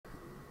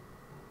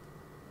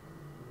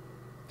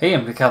Hey,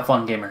 I'm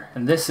Decathlon Gamer,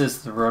 and this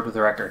is The Road to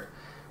the Record,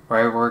 where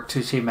I work to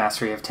achieve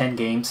mastery of 10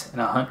 games in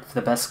a hunt for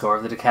the best score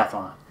of the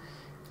Decathlon.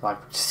 If you like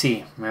what you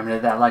see, remember to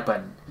hit that like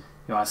button. If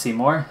you want to see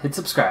more, hit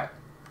subscribe.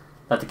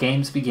 Let the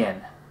games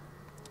begin.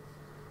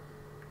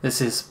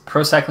 This is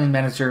Pro Cycling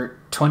Manager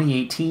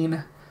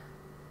 2018.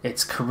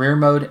 It's Career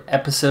Mode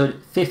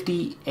Episode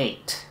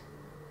 58.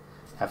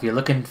 Now, if you're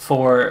looking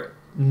for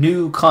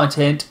new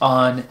content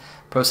on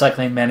Pro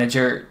Cycling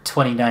Manager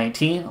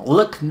 2019,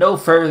 look no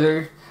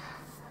further.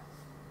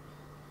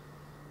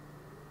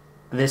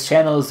 This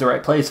channel is the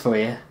right place for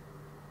you,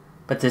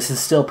 but this is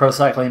still Pro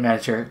Cycling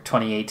Manager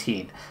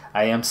 2018.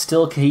 I am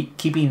still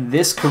keeping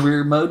this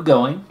career mode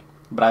going,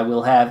 but I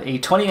will have a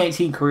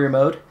 2019 career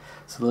mode,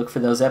 so look for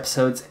those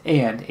episodes,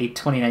 and a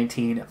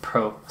 2019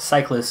 Pro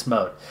Cyclist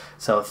mode.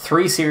 So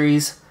 3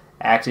 series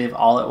active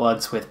all at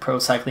once with Pro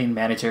Cycling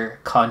Manager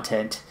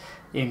content,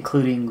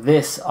 including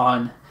this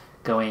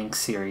ongoing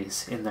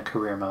series in the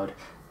career mode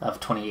of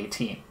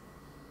 2018.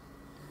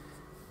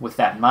 With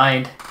that in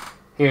mind,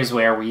 here's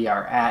where we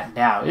are at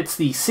now. It's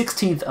the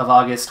 16th of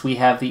August. We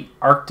have the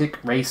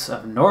Arctic Race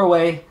of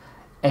Norway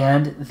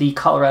and the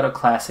Colorado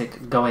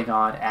Classic going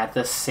on at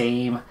the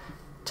same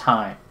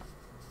time.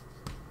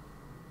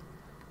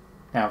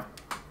 Now,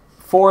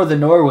 for the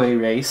Norway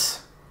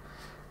race,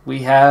 we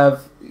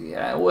have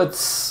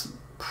what's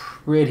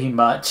pretty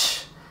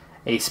much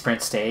a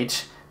sprint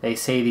stage. They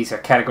say these are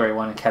Category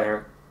 1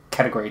 and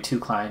Category 2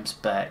 climbs,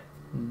 but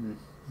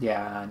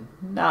yeah,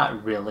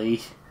 not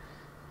really.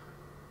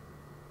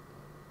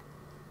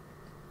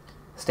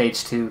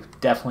 Stage 2,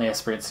 definitely a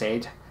sprint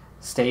stage.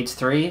 Stage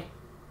 3,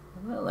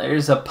 well,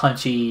 there's a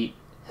punchy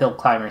hill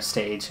climber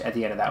stage at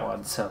the end of that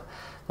one, so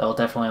that will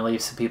definitely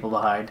leave some people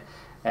behind.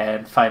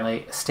 And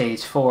finally,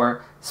 Stage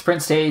 4,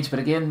 sprint stage, but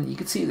again, you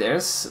can see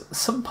there's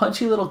some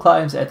punchy little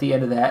climbs at the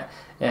end of that,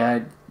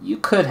 and you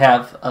could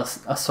have a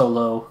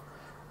solo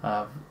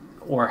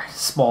or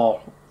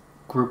small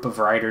group of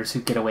riders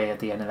who get away at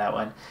the end of that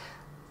one.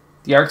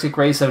 The Arctic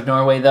Race of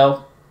Norway,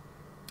 though,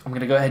 I'm going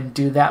to go ahead and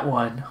do that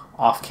one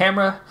off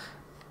camera,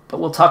 but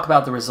we'll talk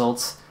about the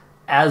results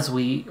as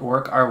we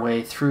work our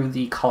way through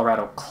the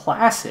Colorado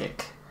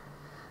Classic,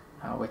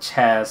 which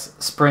has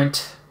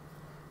sprint,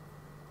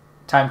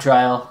 time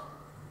trial,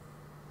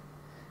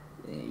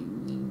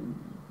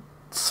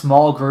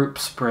 small group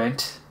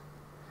sprint,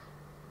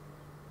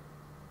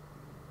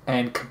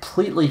 and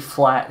completely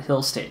flat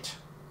hill stage.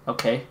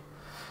 Okay.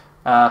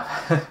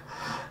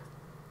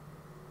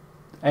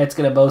 It's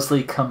going to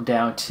mostly come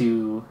down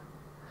to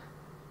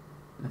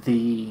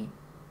the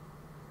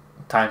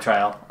time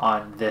trial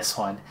on this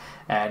one,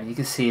 and you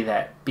can see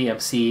that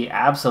BMC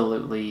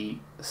absolutely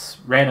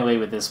ran away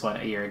with this one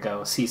a year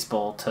ago.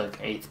 Seaspol took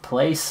 8th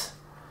place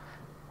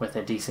with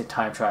a decent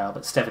time trial,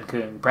 but Stefan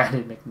Kuhn,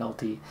 Brandon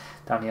McNulty,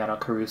 Damiano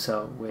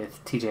Caruso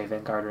with TJ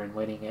Van Garderen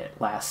winning it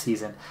last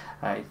season.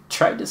 I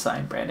tried to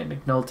sign Brandon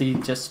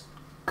McNulty, just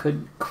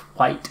couldn't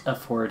quite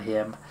afford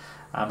him.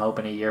 I'm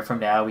hoping a year from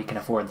now we can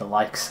afford the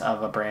likes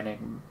of a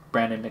Brandon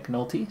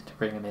McNulty to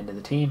bring him into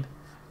the team.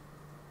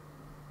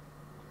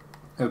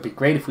 It would be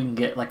great if we can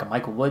get like a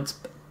Michael Woods,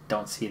 but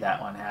don't see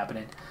that one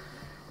happening.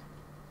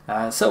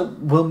 So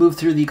we'll move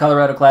through the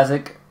Colorado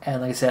Classic,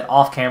 and like I said,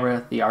 off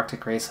camera, the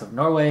Arctic Race of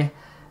Norway,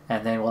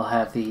 and then we'll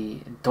have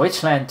the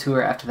Deutschland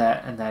Tour after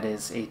that, and that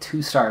is a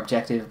 2-star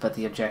objective, but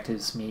the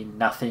objectives mean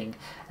nothing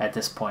at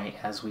this point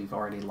as we've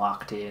already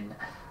locked in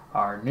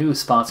our new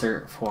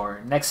sponsor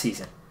for next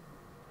season.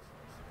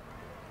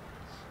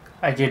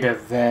 I did a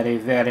very,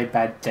 very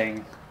bad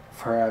thing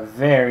for a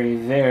very,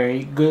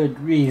 very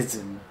good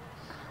reason.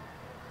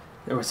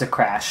 There was a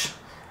crash.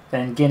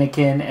 Van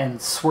Ginniken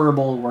and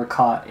Swerble were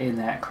caught in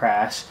that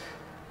crash.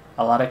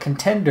 A lot of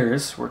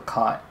contenders were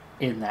caught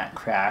in that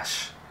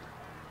crash.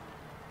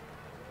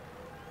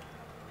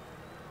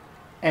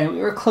 And we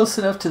were close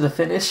enough to the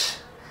finish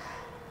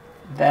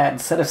that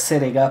instead of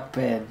sitting up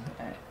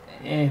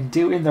and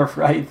doing the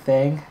right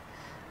thing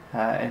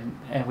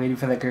and waiting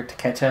for the group to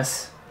catch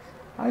us,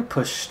 I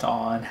pushed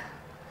on.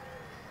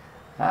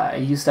 I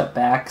used up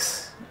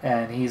Bax,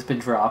 and he's been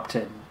dropped,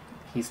 and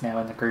he's now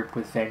in the group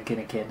with Van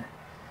Ginniken.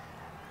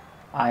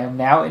 I am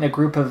now in a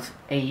group of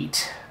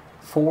 8.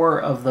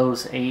 4 of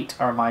those 8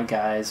 are my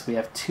guys. We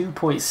have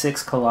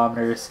 2.6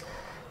 kilometers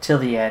till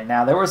the end.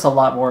 Now, there was a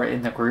lot more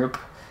in the group.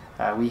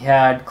 We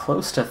had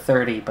close to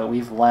 30, but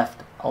we've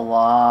left a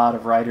lot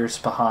of riders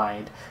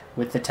behind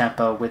with the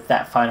tempo, with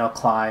that final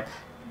climb.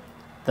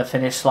 The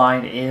finish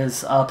line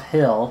is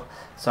uphill,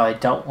 so I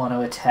don't want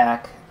to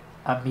attack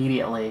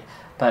immediately.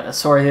 But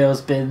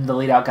Osorio's been the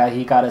lead-out guy.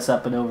 He got us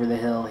up and over the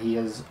hill. He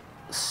is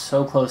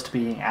so close to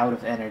being out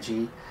of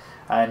energy,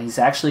 and he's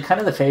actually kind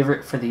of the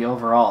favorite for the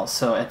overall.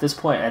 So at this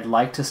point, I'd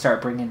like to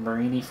start bringing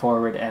Marini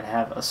forward and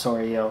have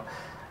Osorio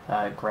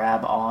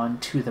grab on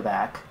to the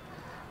back.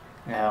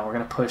 Now we're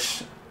going to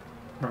push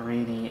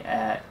Marini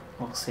at,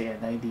 we'll say, a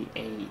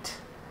 98,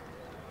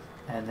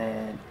 and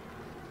then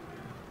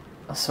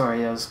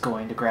Osorio's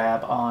going to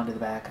grab onto the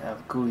back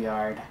of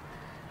Gouillard.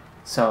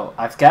 So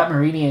I've got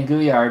Marini and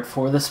Gouillard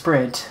for the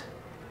sprint.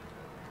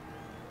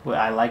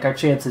 I like our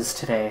chances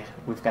today.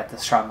 We've got the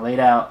strong lead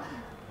out.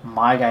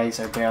 My guys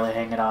are barely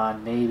hanging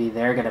on. Maybe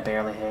they're going to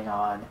barely hang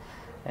on.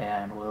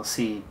 And we'll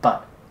see.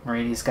 But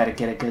Marini's got to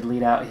get a good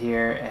lead out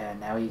here. And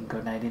now he can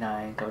go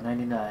 99. Go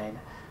 99.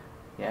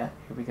 Yeah,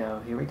 here we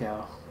go. Here we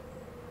go.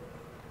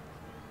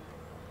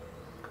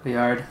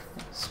 Yard.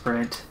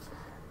 Sprint.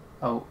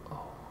 Oh,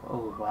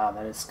 wow.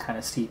 That is kind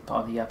of steep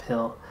on the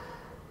uphill.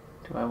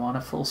 Do I want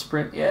a full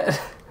sprint yet?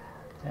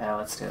 Yeah,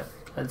 let's do it.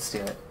 Let's do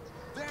it.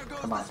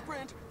 Come on.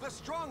 The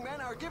strong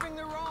men are giving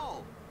their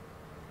all.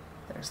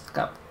 There's the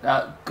cup.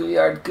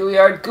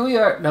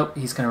 Gouillard. Nope,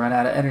 he's going to run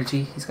out of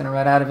energy. He's going to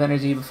run out of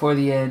energy before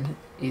the end.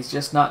 He's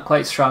just not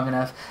quite strong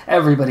enough.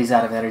 Everybody's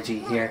out of energy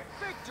here.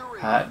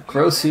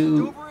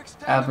 Grossu,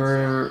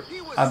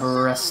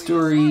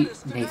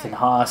 Aberasturi, Nathan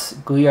Haas.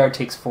 Gouillard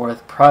takes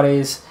 4th.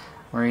 Prades,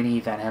 Marini,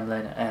 Van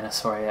Hemlen, and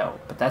Osorio.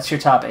 But that's your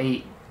top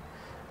 8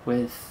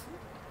 with,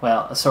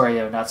 well,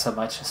 Osorio not so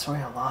much.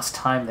 Osorio lost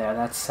time there.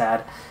 That's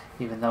sad.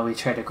 Even though we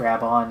tried to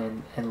grab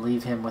on and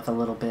leave him with a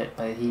little bit,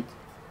 but he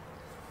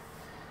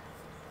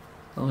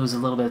lose a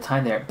little bit of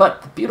time there.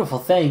 But the beautiful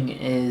thing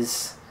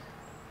is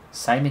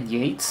Simon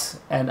Yates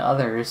and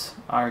others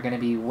are going to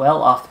be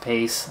well off the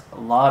pace.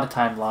 A lot of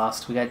time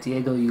lost. We got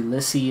Diego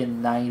Ulisi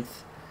in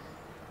 9th.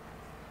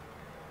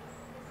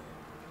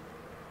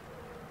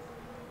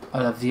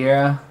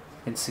 Oliveira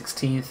in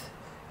 16th.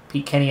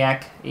 Pete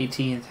Keniak,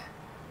 18th.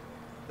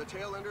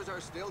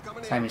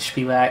 Simon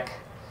Spivak.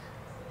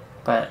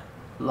 But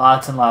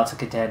lots and lots of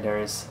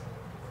contenders.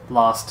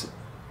 Lost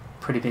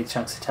pretty big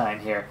chunks of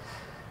time here.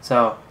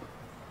 So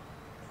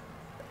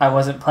I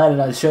wasn't planning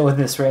on showing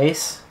this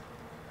race,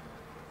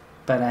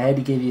 but I had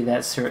to give you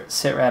that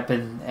sit rep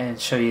and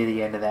show you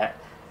the end of that.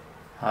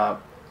 That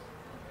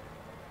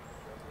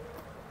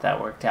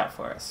worked out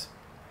for us.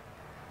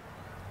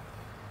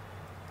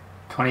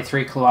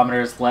 23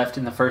 kilometers left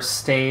in the first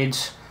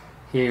stage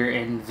here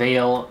in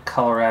Vail,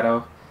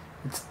 Colorado.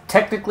 It's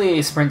technically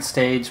a sprint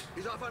stage,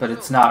 but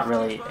it's not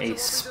really a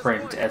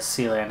sprint as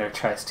Sealander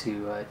tries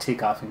to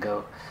take off and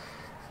go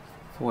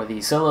for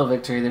the solo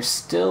victory. There's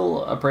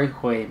still a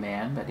breakaway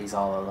man, but he's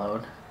all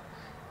alone.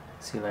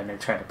 Sealander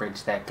trying to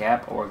bridge that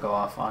gap or go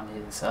off on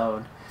his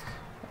own.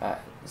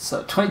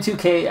 So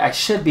 22K, I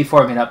should be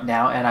forming up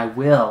now, and I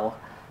will.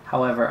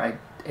 However,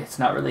 it's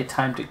not really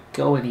time to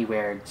go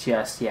anywhere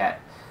just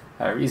yet.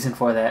 Reason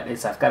for that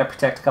is I've got to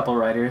protect a couple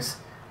riders.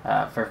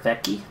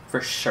 Vervecki, for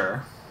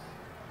sure.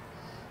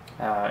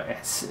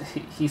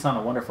 He's on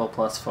a wonderful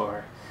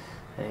 +4,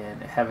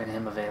 and having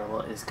him available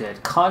is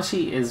good.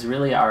 Kanchi is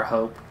really our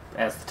hope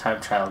as the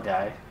time trial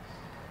guy,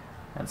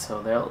 and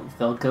so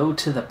they'll go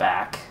to the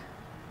back.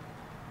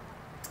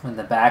 And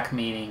the back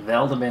meaning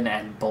Veldeman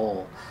and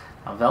Bull.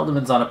 Now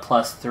Veldeman's on a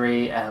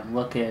 +3 and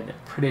looking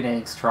pretty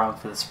dang strong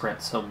for the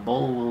sprint, so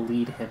Bull will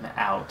lead him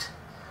out.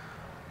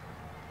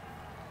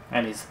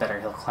 And he's the better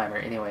hill climber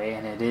anyway,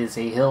 and it is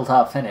a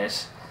hilltop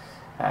finish.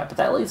 But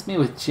that leaves me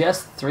with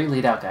just 3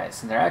 lead-out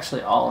guys, and they're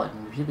actually all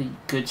in really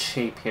good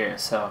shape here,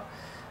 so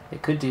they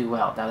could do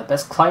well. Now, the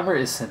best climber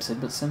is Simpson,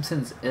 but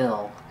Simpson's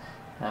ill,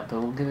 but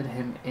we'll give it to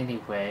him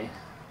anyway.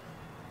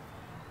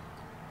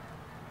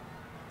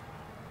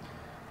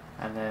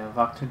 And then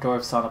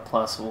Wachtendorf's on a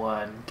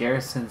 +1.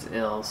 Garrison's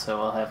ill, so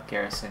we'll have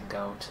Garrison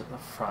go to the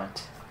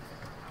front.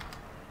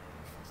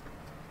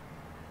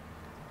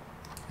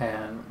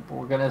 And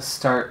we're going to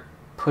start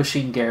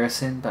pushing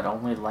Garrison, but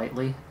only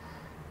lightly.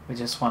 We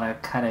just want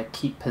to kind of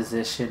keep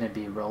position and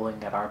be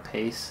rolling at our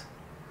pace.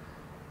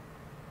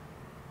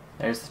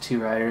 There's the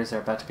 2 riders.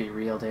 They're about to be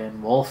reeled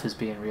in. Wolf is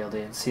being reeled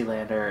in.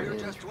 Sealander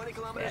is...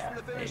 Yeah,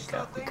 there you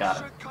go. We got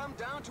him.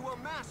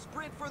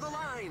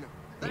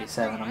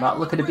 87. I'm not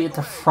looking to be at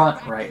the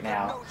front right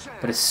now,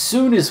 but as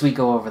soon as we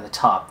go over the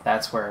top,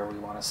 that's where we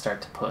want to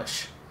start to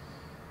push.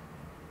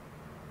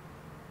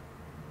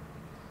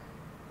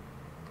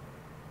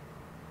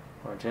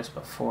 Or just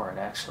before it,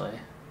 actually.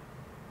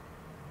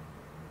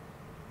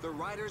 The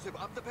riders have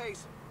upped the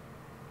pace.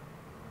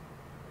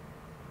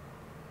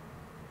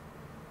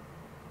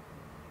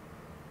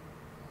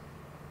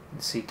 You can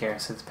see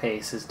Garrison's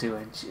pace is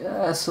doing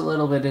just a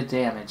little bit of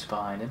damage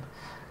behind him.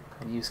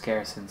 I'll use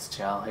Garrison's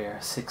gel here.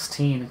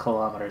 16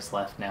 kilometers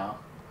left now.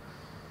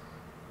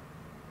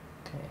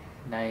 Okay,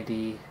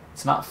 90.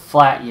 It's not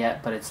flat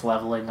yet, but it's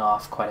leveling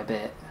off quite a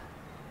bit.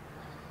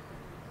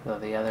 Though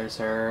the others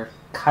are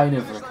kind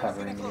of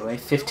recovering anyway.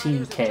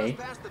 15K.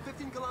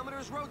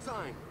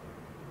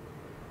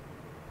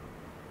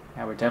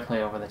 Now we're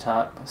definitely over the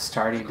top,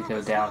 starting to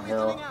go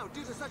downhill.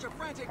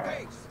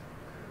 Alright,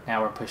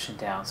 now we're pushing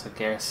down, so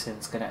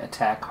Garrison's going to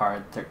attack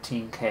hard,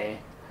 13K.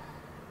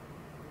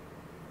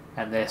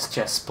 And this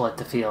just split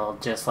the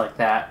field just like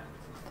that.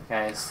 The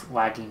guy's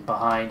lagging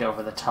behind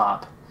over the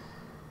top.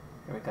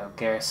 Here we go,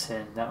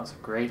 Garrison. That was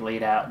a great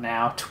lead out.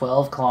 Now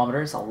 12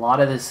 kilometers. A lot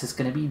of this is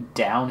going to be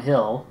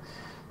downhill,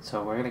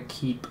 so we're going to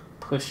keep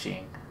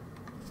pushing.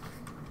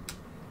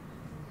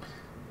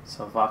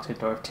 So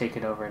Wachtendorf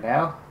taking over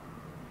now.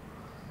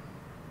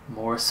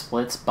 More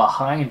splits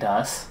behind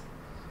us.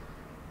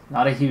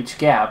 Not a huge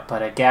gap,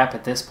 but a gap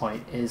at this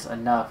point is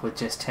enough with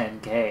just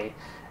 10K.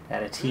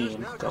 and a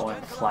team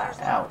going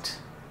flat out.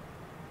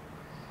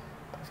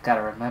 I've got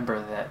to remember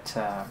that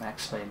I'm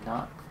actually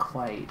not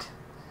quite.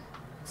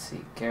 Let's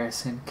see,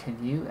 Garrison,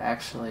 can you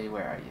actually,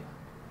 where are you?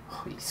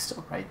 Oh, he's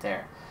still right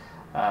there.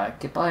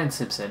 Get behind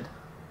Simpson.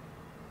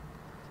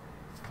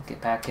 Get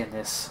back in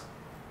this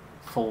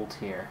fold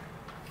here.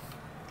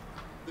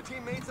 The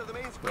teammates of the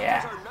main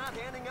Yeah, are not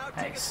handing out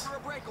nice. for a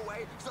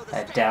breakaway, so the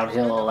That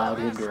downhill allowed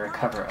him to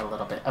recover a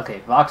little bit.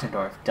 Okay,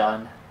 Wachtendorf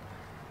done.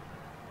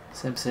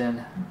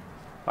 Simpson.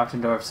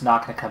 Wachtendorf's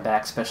not going to come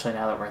back, especially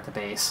now that we're at the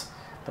base.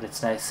 But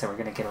it's nice that we're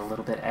going to get a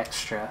little bit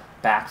extra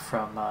back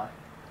from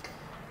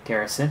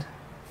Garrison.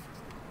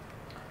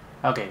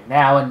 Okay,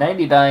 now a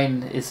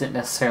 99 isn't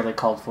necessarily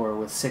called for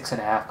with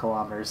 6.5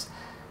 kilometers.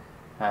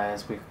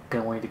 As we're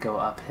going to go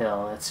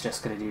uphill, it's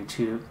just going to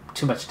do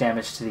too much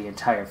damage to the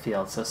entire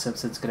field. So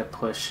Simpson's going to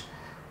push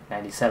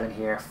 97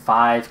 here,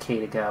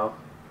 5K to go.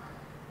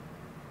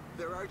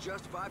 There are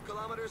just 5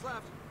 kilometers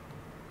left.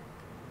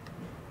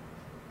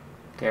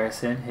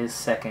 Garrison, his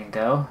second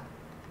go.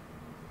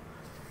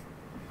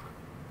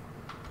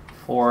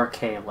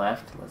 4K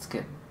left. Let's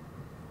get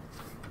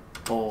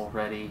Bull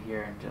ready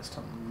here in just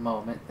a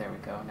moment. There we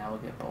go. Now we'll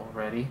get Bull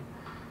ready.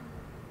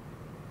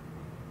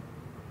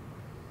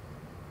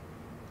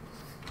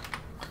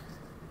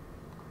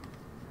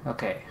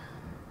 Okay.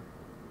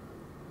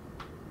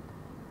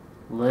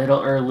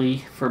 Little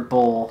early for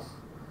Bull,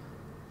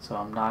 so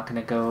I'm not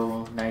going to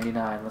go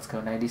 99. Let's go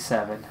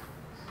 97.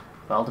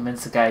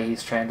 Veldman's the guy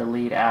he's trying to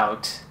lead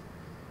out.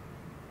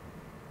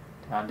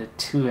 Down to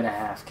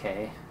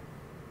 2.5K.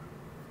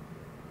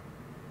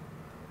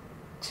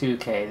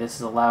 2K. This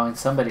is allowing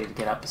somebody to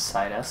get up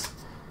beside us.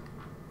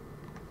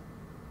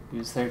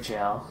 Use their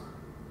gel.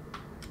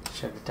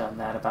 Should have done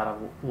that about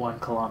 1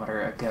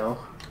 kilometer ago.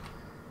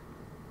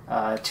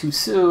 Too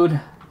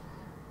soon.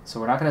 So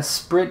we're not going to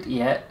sprint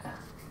yet.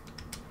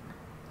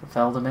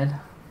 Feldman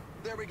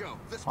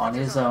on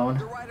his own.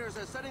 The riders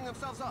are setting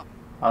themselves up.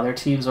 Other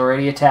teams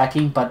already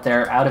attacking, but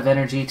they're out of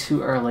energy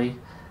too early.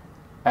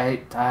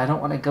 I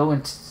don't want to go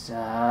into...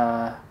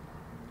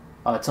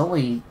 oh, it's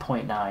only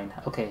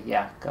 0.9. Okay,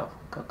 yeah, go.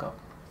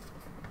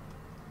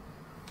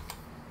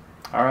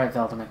 Alright,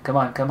 Veldman,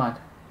 come on.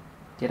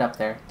 Get up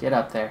there.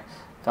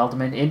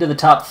 Veldman into the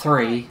top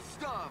 3.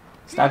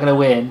 He's not going to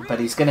win, but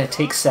he's going to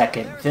take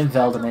second. Wim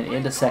Veldman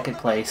into second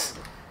place.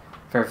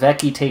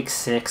 Vervecki takes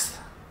 6th.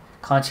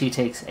 Conchi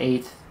takes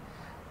 8th.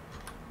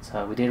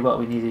 So we did what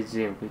we needed to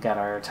do. We got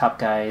our top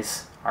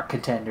guys, our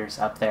contenders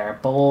up there.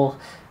 Bull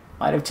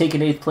might have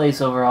taken 8th place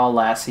overall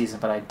last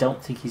season, but I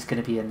don't think he's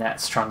going to be in that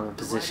strong of a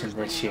position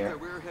this year.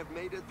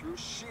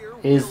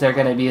 Is there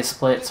going to be a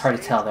split? It's hard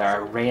to tell. There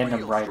are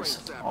random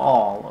riders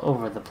all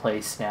over the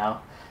place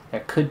now.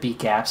 There could be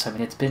gaps. I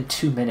mean, it's been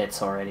 2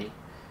 minutes already.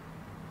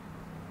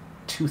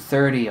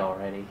 2:30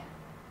 already.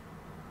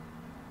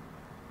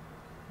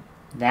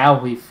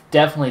 Now we've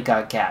definitely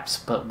got gaps,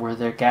 but were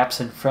there gaps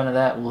in front of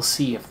that? We'll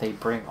see if they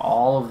bring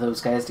all of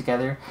those guys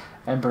together.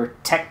 Remember,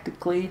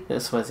 technically,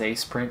 this was a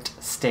sprint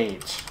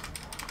stage.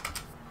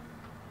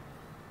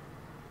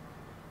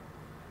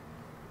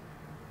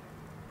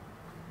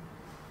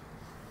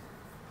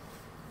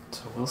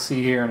 So we'll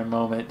see here in a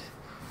moment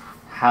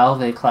how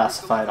they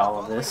classified all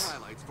of this.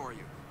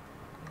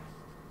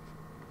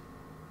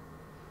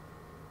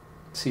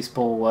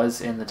 Seaspole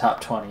was in the top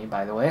 20,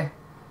 by the way.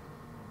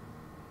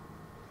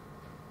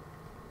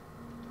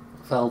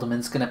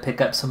 Veldman's going to pick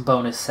up some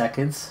bonus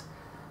seconds.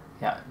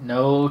 Yeah,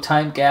 no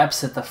time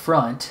gaps at the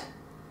front.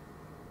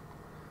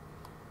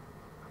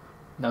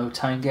 No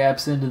time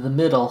gaps into the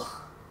middle.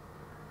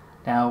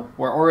 Now,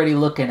 we're already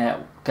looking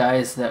at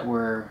guys that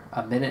were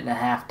 1.5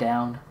 minutes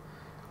down.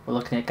 We're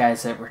looking at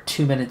guys that were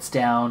 2 minutes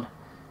down.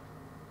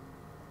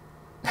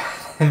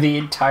 The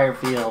entire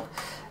field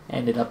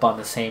ended up on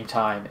the same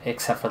time,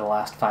 except for the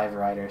last 5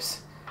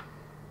 riders.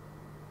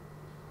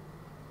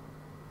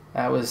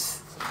 That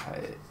was...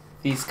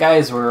 these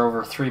guys were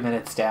over 3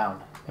 minutes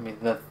down. I mean,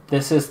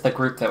 this is the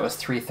group that was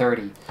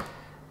 3:30.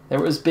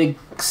 There was big,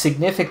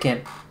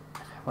 significant...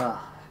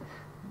 well,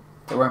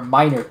 there were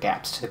minor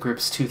gaps to the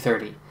group's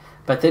 2:30.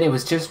 But then it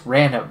was just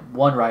random.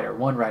 1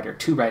 rider,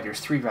 2 riders,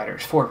 3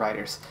 riders, 4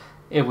 riders.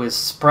 It was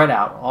spread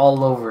out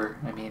all over,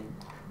 I mean,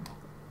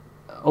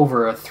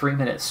 over a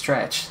 3-minute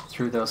stretch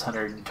through those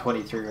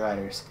 123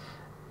 riders.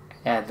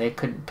 And they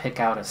couldn't pick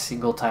out a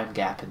single time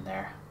gap in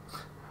there.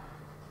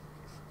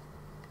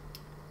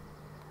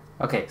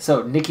 Okay,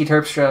 so Nicky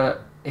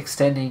Terpstra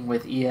extending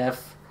with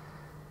EF,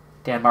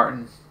 Dan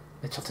Martin,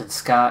 Mitchelton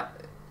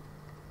Scott,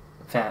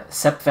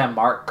 Sepp Van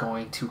Mark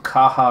going to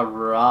Caja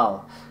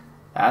Rural.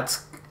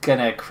 That's going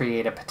to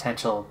create a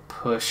potential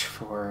push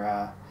for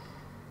a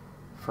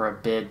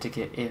bid to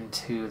get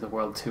into the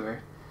World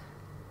Tour.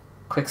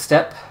 Quick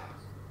Step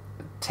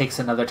takes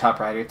another top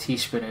rider,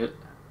 Tish Benut.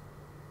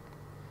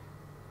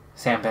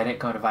 Sam Bennett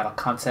going to Vital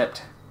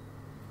Concept.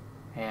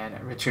 And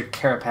Richard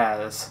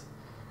Carapaz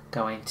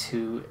going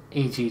to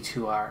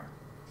AG2R.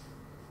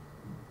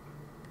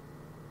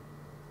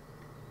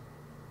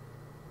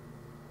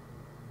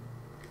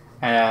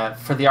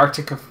 For the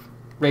Arctic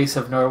race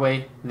of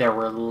Norway, there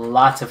were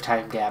lots of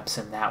time gaps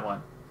in that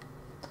one.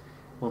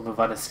 We'll move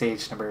on to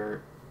stage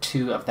number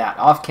 2 of that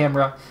off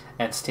camera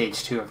and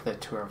stage 2 of the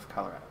Tour of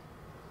Colorado.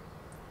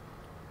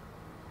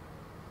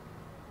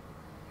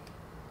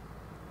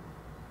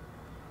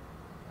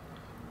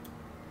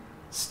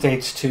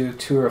 Stage 2,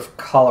 Tour of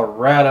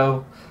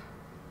Colorado,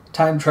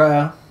 time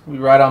trial. We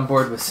ride on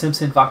board with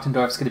Simpson.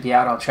 Wachtendorf's going to be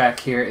out on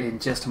track here in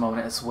just a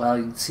moment as well.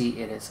 You can see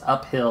it is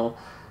uphill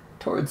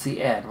towards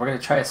the end. We're going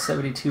to try a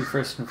 72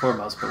 first and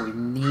foremost, but we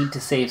need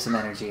to save some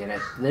energy. And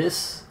at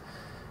this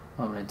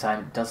moment in time,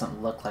 it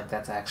doesn't look like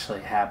that's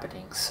actually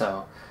happening.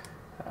 So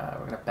we're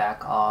going to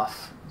back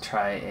off,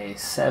 try a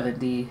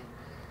 70,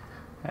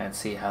 and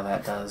see how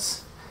that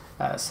does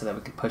so that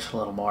we can push a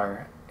little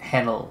more,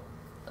 handle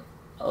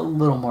a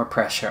little more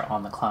pressure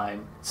on the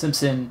climb.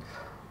 Simpson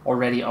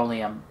already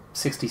only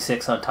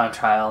 66 on time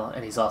trial,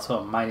 and he's also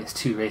a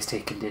 -2 race day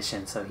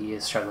condition, so he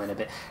is struggling a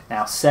bit.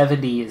 Now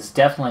 70 is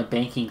definitely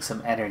banking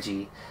some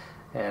energy,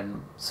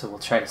 and so we'll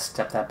try to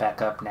step that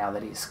back up now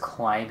that he's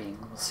climbing.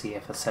 We'll see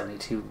if a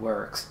 72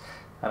 works.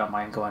 I don't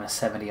mind going a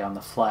 70 on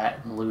the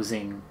flat and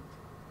losing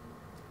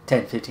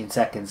 10-15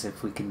 seconds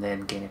if we can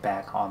then gain it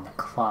back on the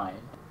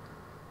climb.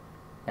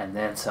 And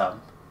then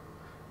some.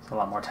 There's a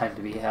lot more time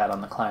to be had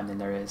on the climb than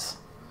there is.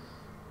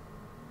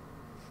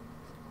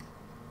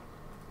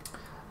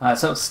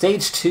 So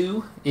stage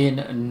 2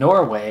 in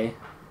Norway,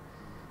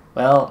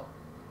 well,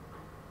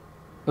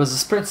 it was a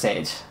sprint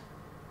stage.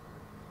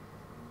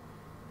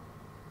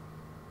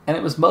 And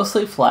it was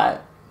mostly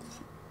flat,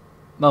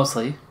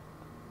 mostly.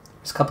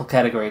 There's a couple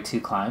category 2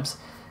 climbs.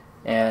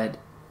 And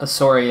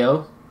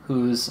Osorio,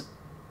 who's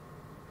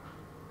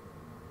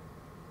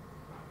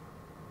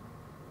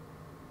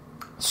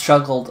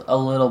struggled a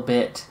little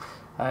bit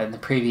in the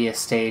previous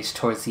stage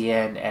towards the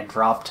end and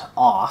dropped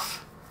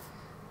off.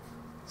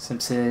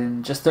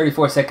 Simpson just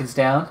 34 seconds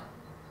down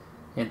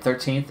in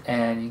 13th,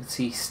 and you can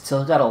see he's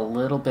still got a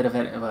little bit of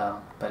it,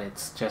 well, but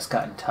it's just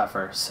gotten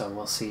tougher, so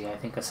we'll see. I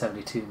think a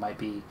 72 might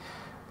be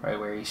right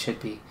where he should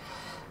be.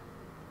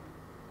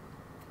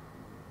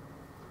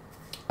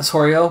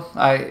 Osorio,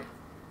 I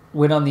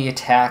went on the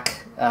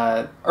attack.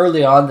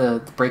 Early on,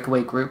 the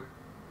breakaway group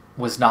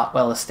was not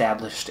well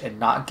established and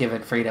not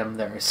given freedom.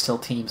 There are still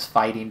teams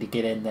fighting to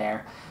get in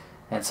there,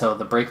 and so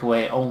the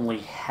breakaway only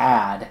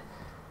had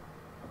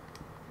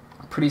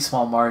pretty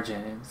small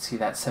margin, and see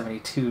that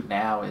 72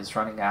 now is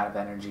running out of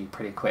energy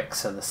pretty quick,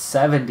 so the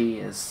 70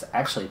 is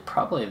actually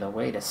probably the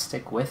way to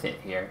stick with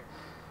it here,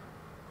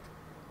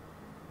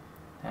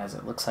 as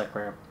it looks like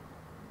we're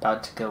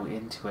about to go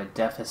into a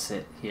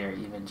deficit here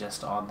even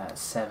just on that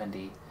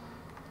 70.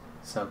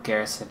 So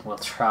Garrison will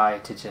try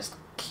to just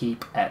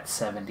keep at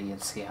 70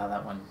 and see how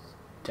that one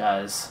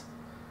does.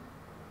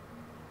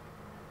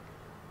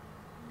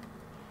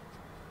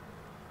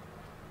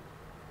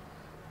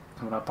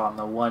 Coming up on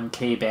the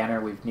 1K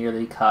banner, we've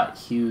nearly caught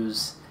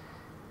Hughes,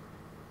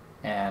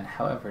 and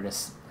however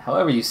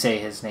you say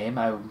his name,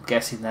 I'm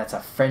guessing that's a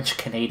French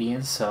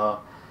Canadian,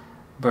 so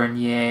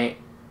Bernier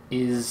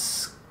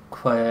is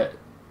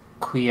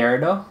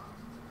Cuerdo,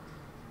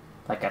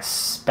 like a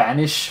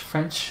Spanish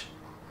French.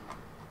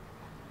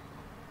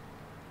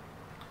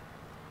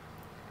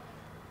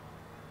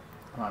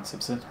 Come on,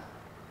 Simpson.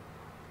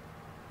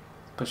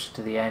 Push it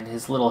to the end.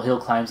 His little hill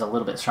climb's a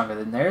little bit stronger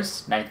than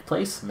theirs. 9th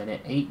place,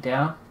 minute 8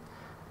 down.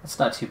 That's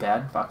not too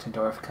bad.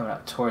 Wachtendorf coming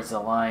up towards the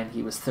line.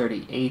 He was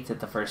 38th at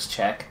the first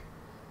check.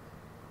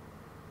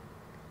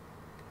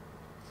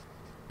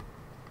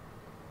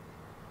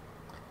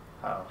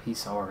 Oh,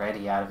 he's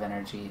already out of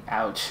energy.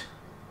 Ouch.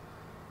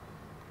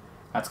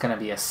 That's going to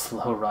be a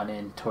slow run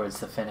in towards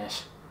the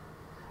finish.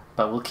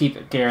 But we'll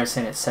keep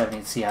Garrison at 70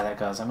 and see how that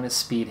goes. I'm going to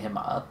speed him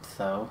up,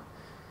 though.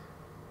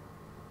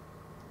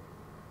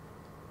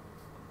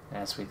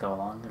 As we go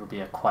along, it'll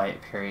be a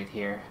quiet period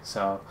here.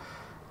 So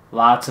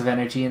lots of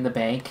energy in the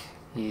bank.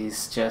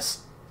 He's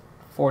just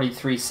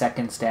 43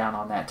 seconds down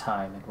on that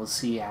time, and we'll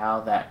see how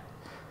that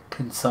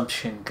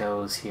consumption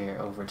goes here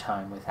over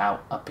time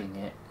without upping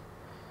it.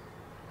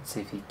 Let's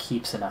see if he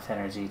keeps enough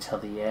energy till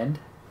the end.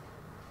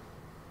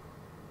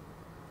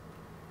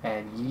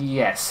 And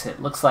yes,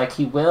 it looks like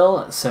he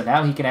will. So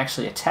now he can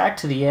actually attack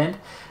to the end,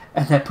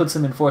 and that puts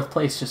him in 4th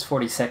place, just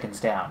 40 seconds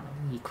down.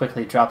 He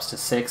quickly drops to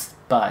 6th,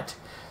 but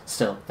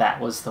still, that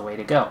was the way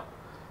to go.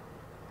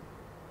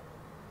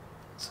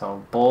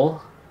 So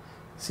Bull,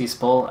 Cease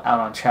Bull out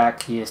on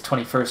track. He is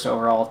 21st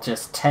overall,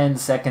 just 10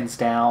 seconds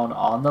down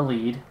on the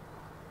lead.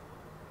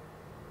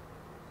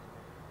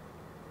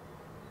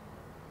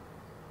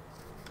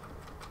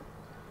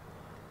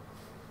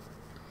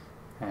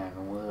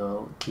 And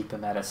we'll keep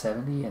him at a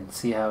 70 and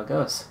see how it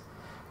goes.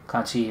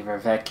 Conchi,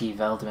 Vervecki,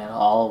 Veldman,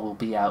 all will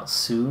be out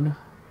soon.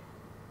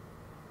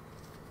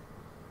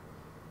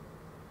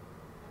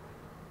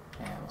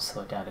 And we'll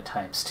slow it down to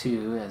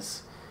 ×2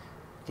 as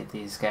we get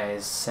these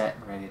guys set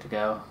and ready to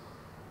go.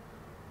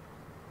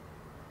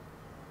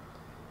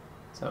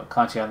 So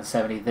Conchi on the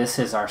 70. This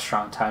is our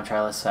strong time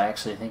trialist, so I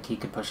actually think he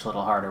could push a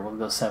little harder. We'll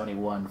go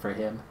 71 for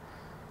him.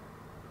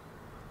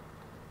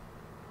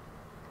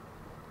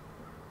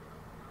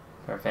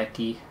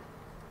 Vervecki,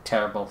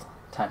 terrible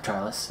time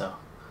trialist, so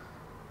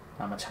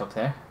not much hope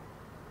there.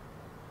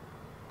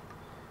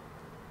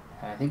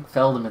 And I think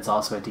Feldman's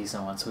also a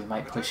decent one, so we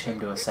might push him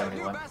to a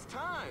 71.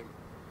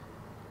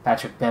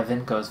 Patrick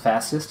Bevan goes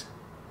fastest.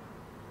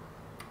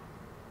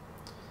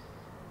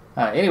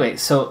 Anyway,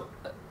 so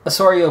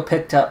Osorio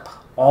picked up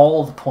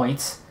all the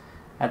points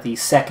at the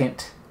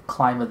second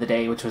climb of the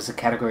day, which was a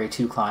Category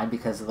 2 climb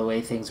because of the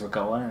way things were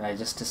going, and I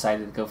just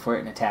decided to go for it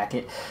and attack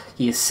it.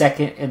 He is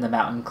second in the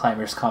mountain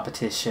climbers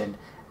competition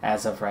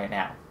as of right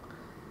now.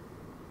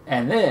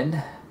 And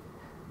then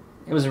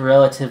it was a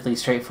relatively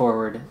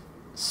straightforward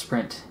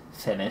sprint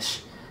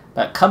finish,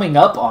 but coming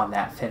up on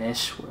that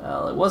finish,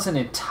 well, it wasn't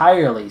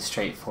entirely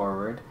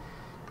straightforward,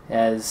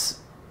 as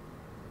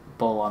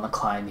Bull on the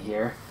climb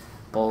here.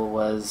 Bull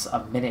was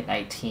a minute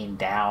 19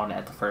 down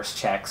at the first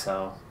check,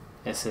 so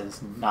this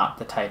is not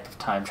the type of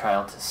time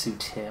trial to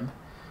suit him.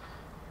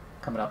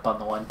 Coming up on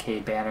the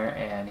 1K banner,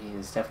 and he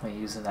is definitely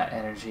using that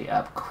energy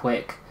up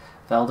quick.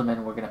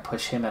 Veldeman, we're going to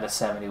push him at a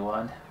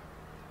 71.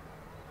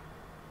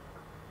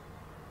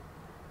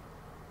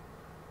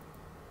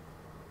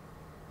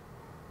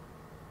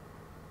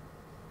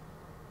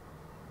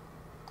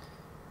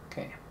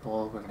 Okay,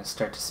 Bull, we're going to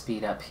start to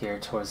speed up here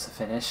towards the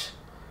finish.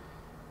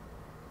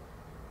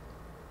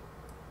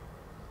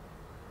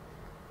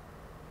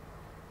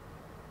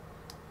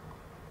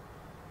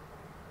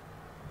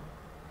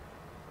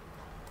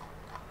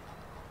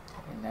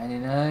 Okay,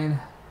 99.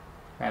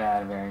 Ran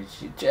out of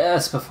energy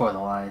just before the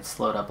line.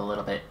 Slowed up a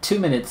little bit. 2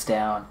 minutes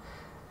down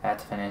at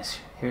the finish.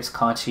 Here's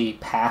Conchi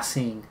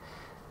passing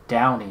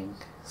Downing.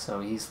 So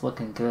he's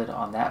looking good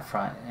on that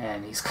front.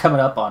 And he's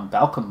coming up on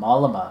Balcom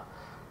Mollema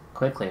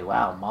quickly.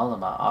 Wow,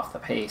 Mollema off the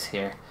pace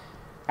here.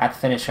 At the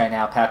finish right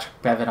now,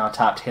 Patrick Bevan on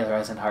top, Taylor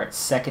Eisenhart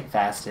second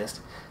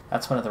fastest.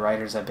 That's one of the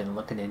riders I've been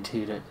looking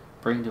into to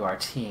bring to our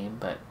team,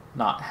 but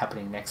not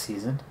happening next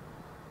season.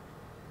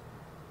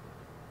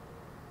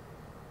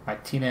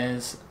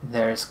 Martinez,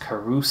 there's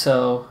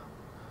Caruso,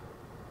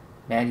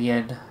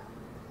 Mannion.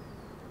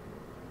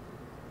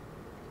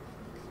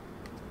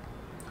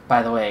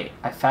 By the way,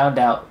 I found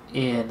out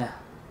in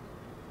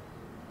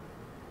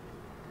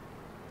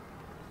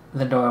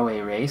the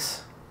Norway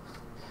race,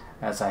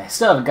 as I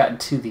still haven't gotten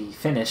to the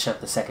finish of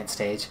the second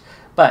stage,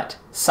 but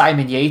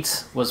Simon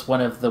Yates was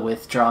one of the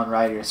withdrawn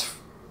riders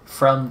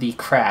from the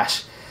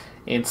crash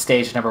in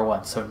stage number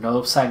 1. So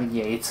no Simon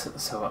Yates,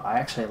 so I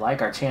actually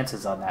like our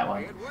chances on that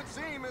one,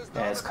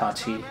 as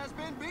Conchi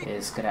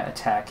is going to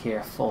attack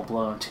here full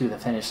blown to the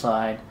finish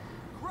line.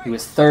 He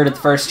was third at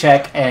the first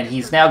check, and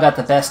he's now got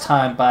the best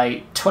time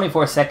by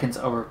 24 seconds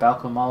over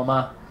Balcom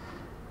Mollema.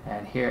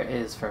 And here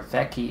is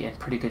Vervecki in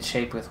pretty good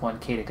shape with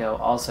 1K to go.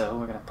 Also,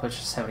 we're going to push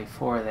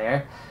 74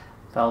 there.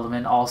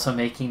 Veldeman also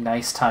making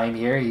nice time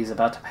here. He's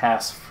about to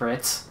pass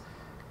Fritz.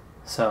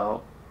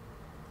 So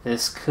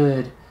this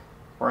could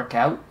work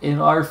out in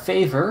our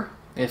favor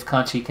if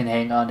Conchi can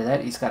hang on to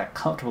that. He's got a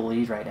comfortable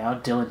lead right now.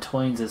 Dylan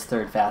Toynes is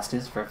third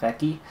fastest.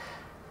 Vervecki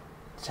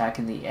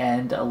attacking the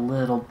end a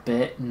little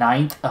bit.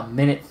 Ninth, a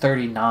minute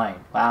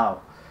 39.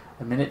 Wow.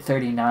 A minute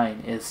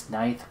 39 is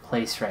ninth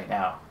place right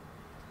now.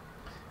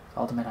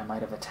 Veldeman, I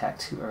might have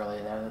attacked too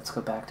early there. Let's go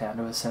back down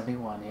to a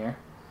 71 here.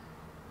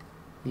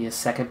 He is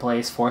second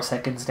place, 4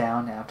 seconds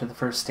down after the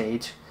first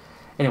stage.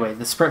 Anyway,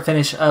 the sprint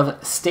finish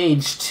of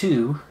stage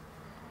 2.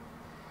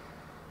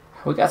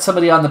 We got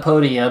somebody on the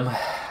podium,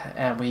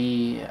 and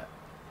we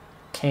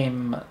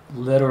came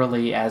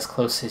literally as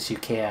close as you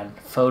can.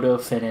 Photo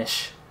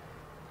finish,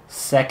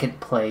 second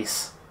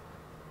place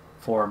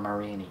for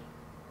Marini.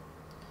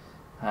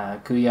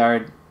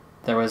 Gouillard,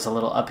 there was a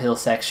little uphill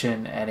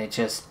section, and it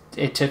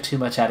took too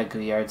much out of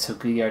Gouillard, so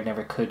Gouillard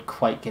never could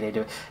quite get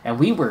into it. And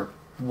we were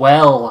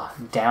well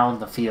down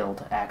the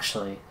field,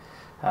 actually,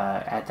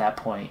 at that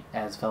point,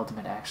 as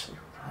Veldeman actually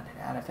running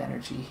out of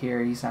energy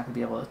here. He's not going to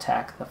be able to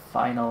attack the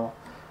final.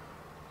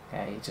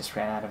 Yeah, he just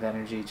ran out of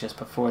energy just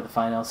before the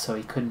final, so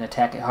he couldn't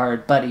attack it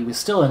hard, but he was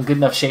still in good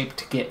enough shape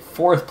to get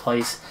 4th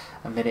place,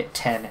 a minute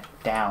 10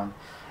 down.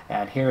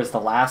 And here is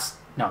the last,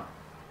 no,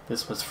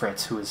 this was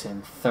Fritz, who was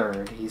in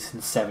 3rd. He's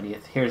in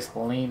 70th. Here's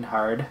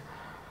Lienhard.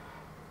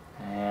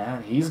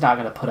 And he's not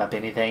going to put up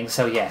anything.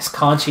 So yes,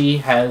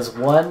 Conchi has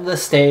won the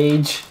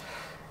stage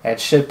and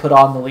should put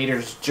on the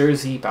leader's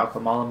jersey.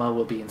 Balcom Mollema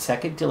will be in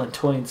 2nd, Dylan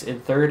Toynes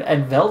in 3rd,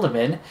 and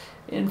Veldeman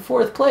in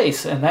 4th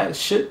place. And that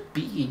should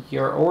be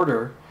your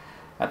order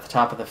at the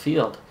top of the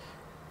field.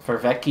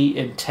 Vervecki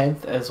in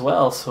 10th as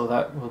well, so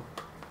that will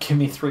give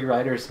me 3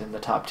 riders in the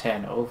top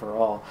 10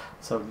 overall.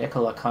 So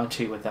Nicola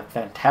Conchi with a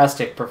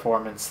fantastic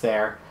performance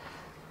there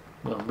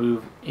will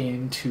move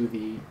into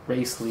the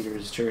race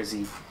leader's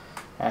jersey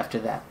after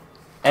that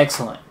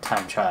excellent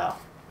time trial.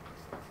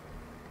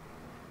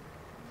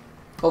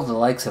 Over the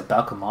likes of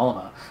Balcom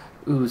Mollema,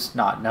 who's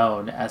not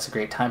known as a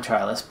great time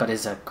trialist, but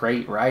is a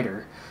great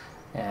rider.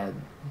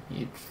 And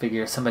you'd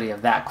figure somebody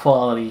of that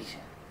quality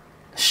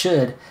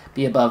should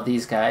be above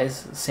these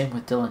guys. Same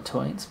with Dylan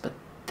Toynes, but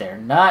they're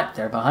not.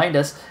 They're behind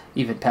us.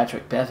 Even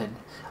Patrick Bevan,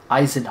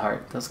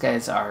 Eisenhart, those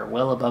guys are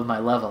well above my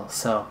level.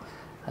 So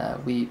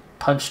We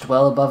punched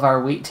well above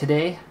our weight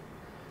today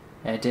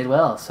and did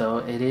well. So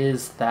it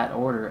is that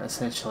order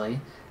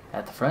essentially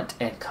at the front,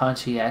 and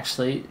Conchi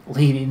actually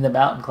leading the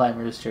mountain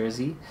climbers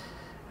jersey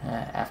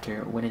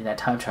after winning that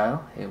time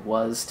trial. It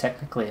was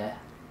technically a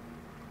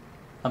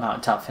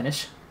mountaintop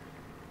finish.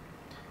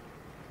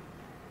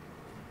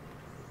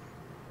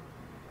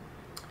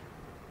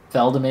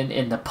 Veldeman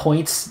in the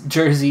points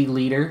jersey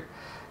leader.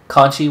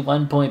 Conchi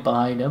 1 point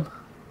behind him.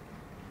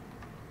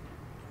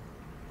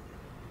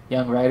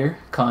 Young rider,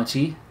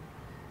 Conchi,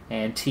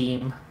 and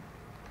team.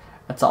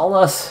 That's all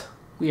us.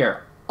 We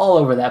are all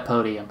over that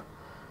podium.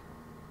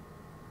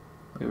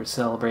 We were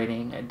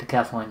celebrating a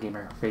Decathlon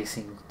Gamer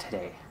racing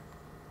today.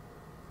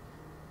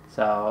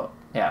 So,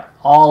 yeah,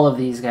 all of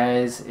these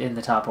guys in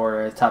the top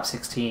order, top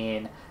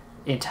 16,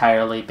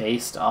 entirely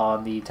based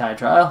on the time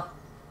trial.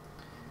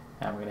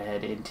 And we're going to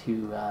head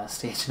into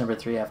stage number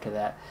 3 after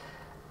that.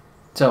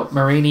 So,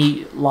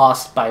 Marini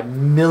lost by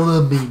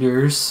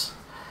millimeters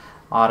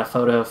on a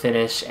photo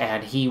finish,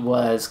 and he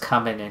was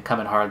coming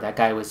hard. That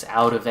guy was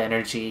out of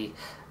energy,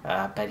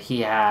 but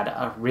he had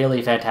a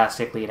really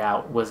fantastic lead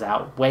out, was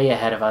out way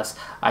ahead of us.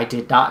 I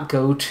did not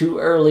go too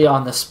early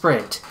on the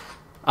sprint.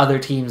 Other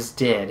teams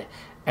did,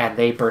 and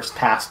they burst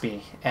past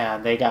me,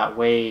 and they got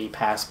way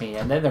past me,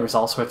 and then there was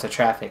all sorts of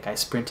traffic. I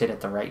sprinted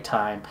at the right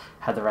time,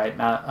 had the right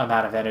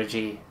amount of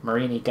energy.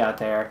 Marini got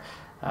there.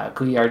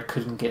 Guyard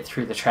couldn't get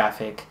through the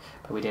traffic,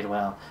 but we did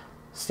well.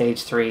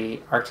 Stage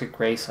 3, Arctic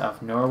Race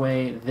of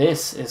Norway.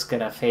 This is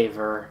going to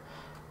favor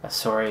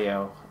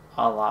Osorio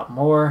a lot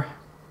more.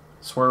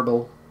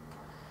 Swerble.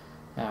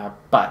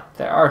 But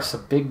there are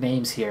some big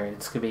names here, and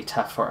it's going to be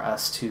tough for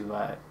us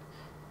to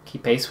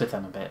keep pace with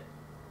them a bit.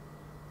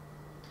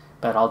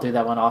 But I'll do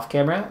that one off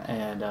camera,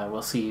 and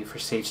we'll see you for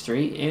Stage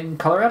 3 in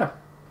Colorado.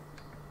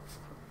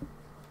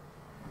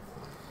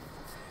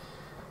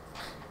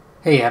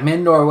 Hey, I'm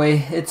in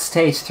Norway. It's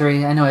Stage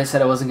 3. I know I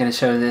said I wasn't going to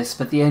show this,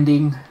 but the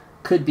ending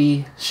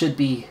should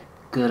be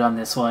good on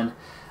this one.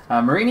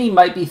 Marini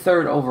might be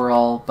 3rd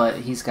overall, but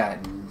he's got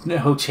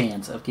no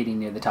chance of getting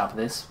near the top of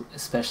this,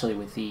 especially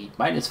with the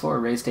 -4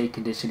 race day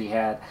condition he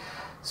had.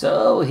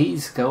 So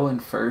he's going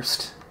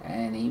first,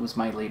 and he was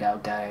my lead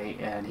out guy,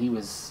 and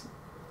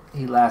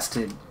he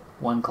lasted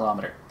 1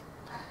 kilometer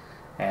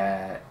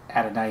at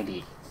a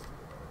 90.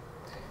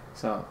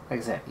 So, like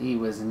I said, he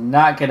was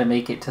not going to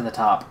make it to the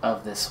top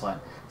of this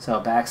one. So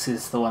Bax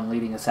is the one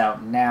leading us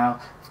out now.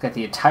 We've got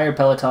the entire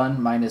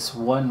peloton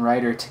 -1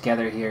 rider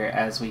together here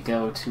as we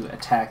go to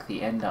attack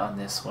the end on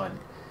this one.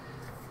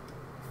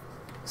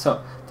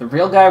 So the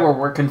real guy we're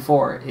working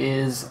for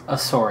is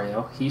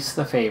Osorio. He's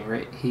the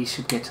favorite. He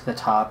should get to the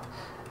top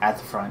at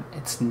the front.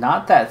 It's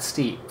not that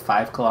steep.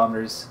 5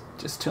 kilometers,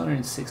 just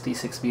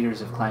 266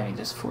 meters of climbing,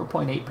 just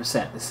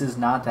 4.8%. This is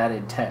not that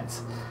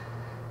intense.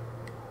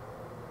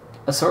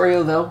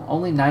 Osorio, though,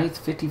 only 9th,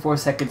 54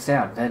 seconds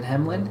down. Van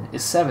Hemelen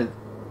is 7th,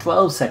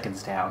 12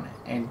 seconds down.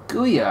 And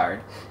Guyard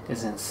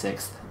is in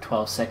 6th,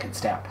 12 seconds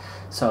down.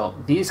 So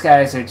these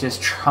guys are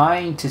just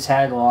trying to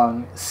tag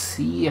along,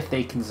 see if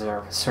they can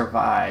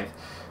survive.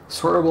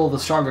 Swerble, the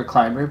stronger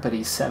climber, but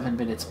he's 7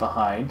 minutes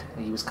behind.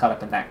 He was caught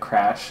up in that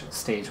crash,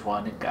 stage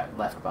 1, and got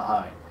left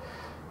behind.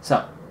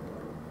 So,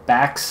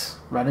 Bax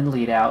running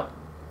lead out.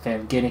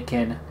 Van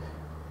Ginneken,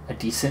 a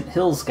decent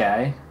hills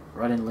guy,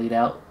 running lead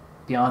out.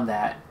 Beyond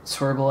that,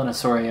 Swerble and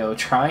Osorio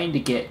trying to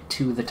get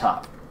to the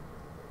top.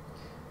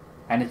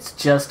 And it's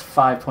just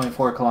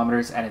 5.4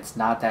 kilometers, and it's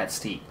not that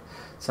steep.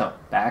 So,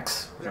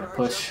 Bax, we're going to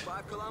push.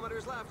 5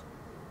 kilometers left.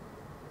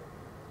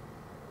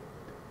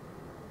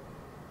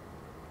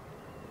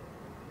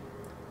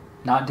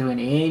 Not doing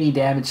any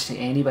damage to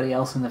anybody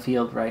else in the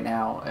field right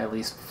now, at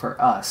least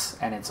for us.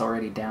 And it's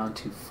already down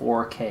to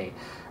 4K.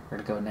 We're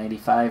going to go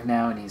 95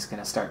 now, and he's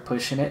going to start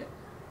pushing it.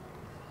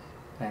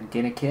 Van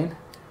Ginneken.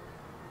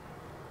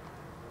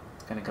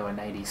 Going to go at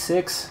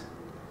 96.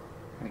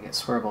 Going to get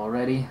Swerble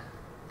ready.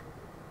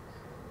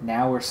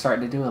 Now we're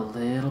starting to do a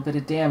little bit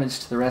of damage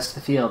to the rest of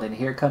the field, and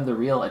here come the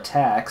real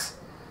attacks.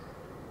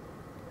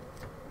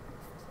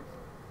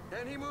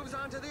 And he moves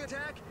on to the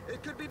attack.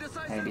 It could be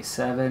decisive.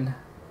 97.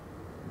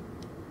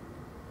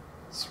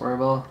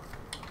 Swerble.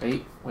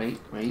 Wait.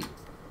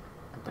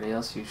 Everybody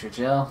else, use your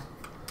gel.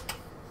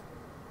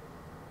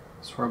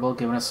 Swerble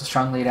giving us a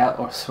strong lead out.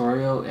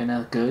 Osorio in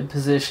a good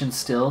position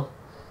still.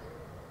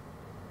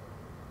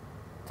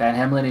 Van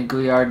Hemelen and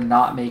Guyard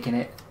not making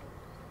it.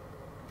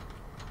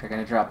 They're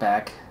going to drop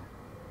back.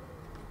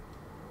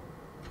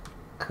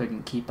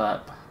 Couldn't keep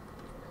up.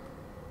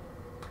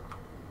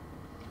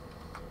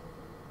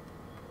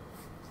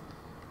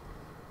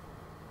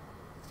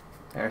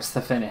 There's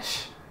the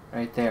finish.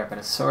 Right there. But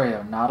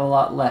Osorio, not a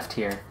lot left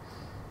here.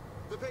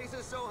 The pace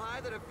is so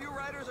high that a few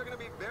riders are going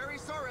to be very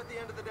sore at the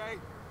end of the day.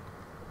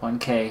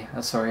 1K.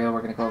 Osorio,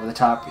 we're going to go over the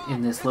top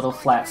in this little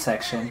flat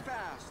section.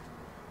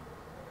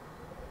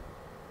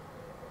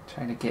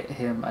 Trying to get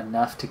him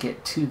enough to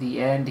get to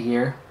the end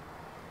here.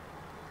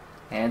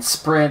 And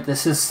sprint.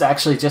 This is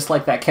actually just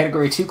like that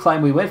Category 2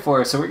 climb we went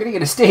for. So we're going to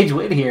get a stage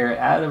win here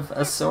out of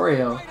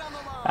Osorio.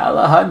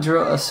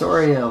 Alejandro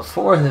Osorio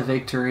for the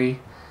victory.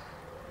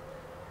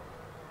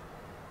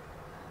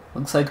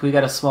 Looks like we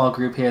got a small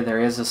group here. There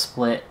is a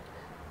split.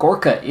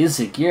 Gorka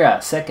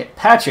Izagira second.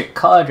 Patrick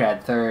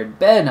Conrad third.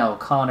 Ben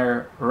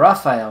O'Connor.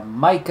 Rafael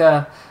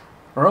Micah.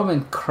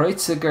 Roman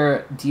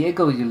Kreuziger.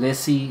 Diego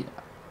Ulyssi.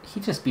 He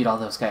just beat all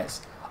those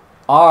guys.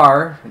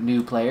 Our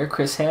new player,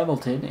 Chris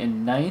Hamilton,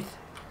 in 9th.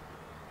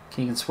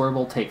 King and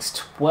Swerble takes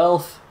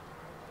 12th.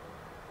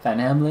 Van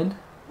Hemlen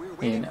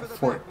in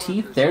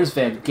 14th. There's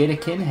Van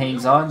Ginneken,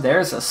 hangs on.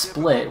 There's a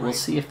split. We'll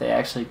see if they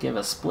actually give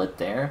a split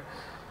there.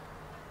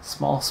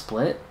 Small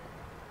split.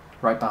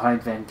 Right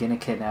behind Van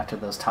Ginneken after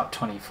those top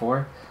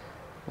 24.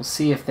 We'll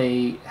see if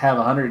they have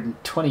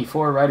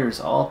 124 riders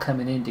all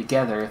coming in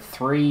together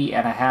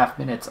 3.5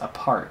 minutes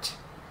apart.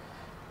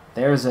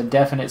 There's a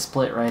definite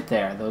split right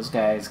there. Those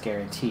guys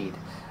guaranteed.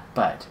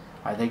 But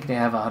are they going to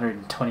have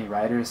 120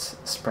 riders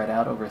spread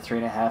out over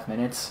 3.5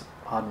 minutes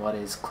on what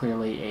is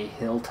clearly a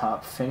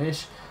hilltop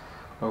finish?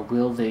 Or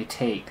will they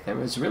take? There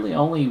was really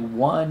only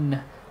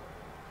one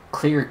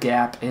clear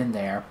gap in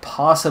there,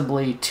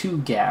 possibly 2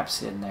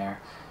 gaps in there.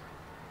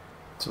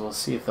 So we'll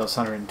see if those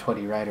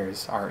 120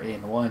 riders are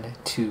in 1,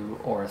 2,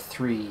 or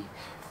 3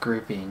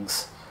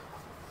 groupings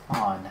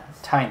on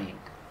timing.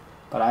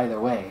 But either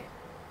way,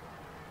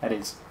 that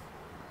is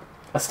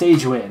a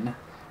stage win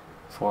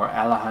for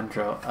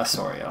Alejandro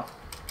Osorio.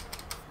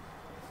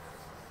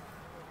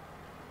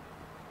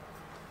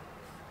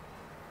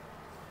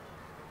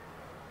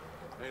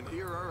 And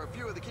here are a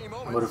few of the key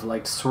moments. I would have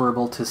liked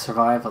Swerble to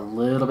survive a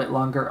little bit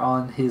longer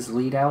on his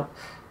lead out.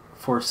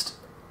 Forced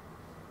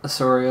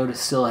Osorio to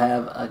still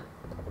have a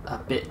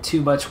bit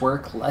too much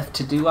work left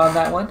to do on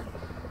that one,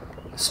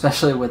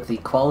 especially with the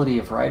quality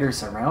of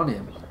riders around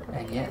him.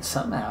 And yet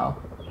somehow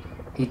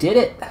he did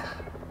it.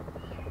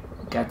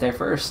 Got there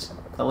first.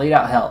 The lead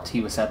out helped.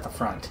 He was at the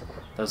front.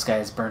 Those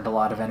guys burned a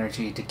lot of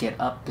energy to get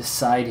up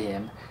beside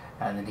him,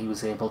 and then he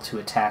was able to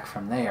attack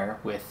from there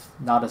with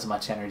not as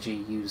much energy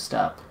used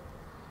up.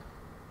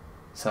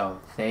 So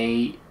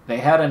they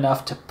had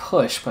enough to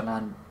push, but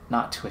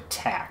not to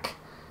attack.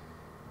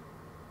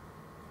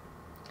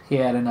 He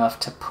had enough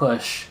to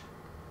push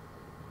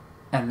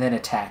and then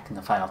attack in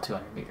the final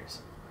 200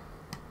 meters.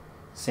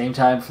 Same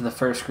time for the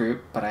first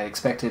group, but I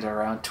expected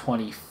around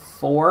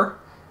 24.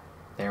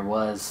 There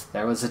was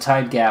a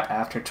time gap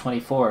after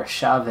 24.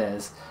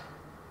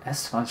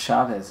 Esteban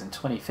Chavez in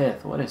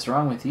 25th. What is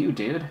wrong with you,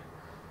 dude?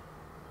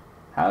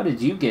 How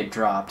did you get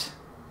dropped?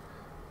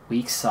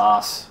 Weak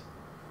sauce.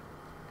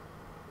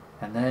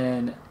 And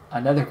then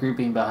another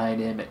grouping behind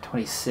him at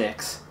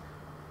 26.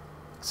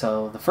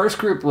 So the first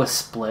group was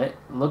split.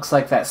 Looks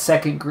like that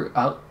second group...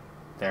 Oh,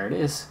 there it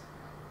is.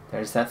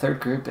 There's that third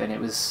group, and it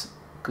was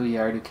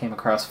Gouillard who came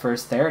across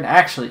first there, and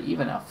actually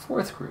even a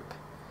fourth group.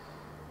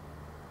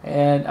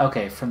 And,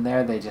 okay, from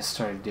there they just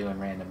started doing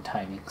random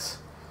timings.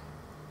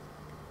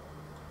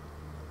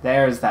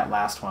 There's that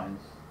last one.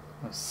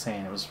 I was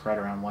saying it was right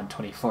around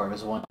 124. It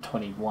was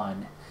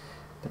 121.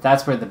 But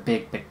that's where the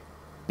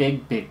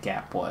big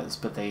gap was.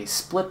 But they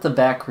split the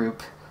back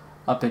group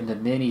up into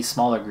many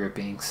smaller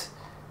groupings.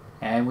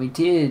 And we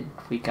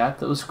got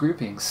those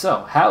groupings.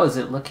 So, how is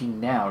it looking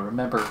now?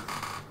 Remember,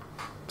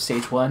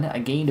 stage 1, I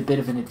gained a bit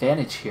of an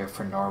advantage here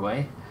for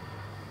Norway.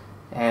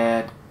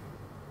 And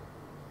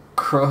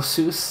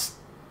Krosus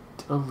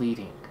still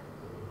leading.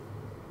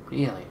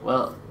 Really?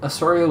 Well,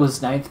 Osorio was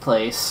 9th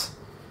place.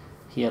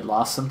 He had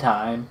lost some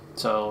time,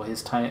 so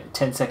his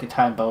 10-second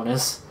time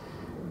bonus.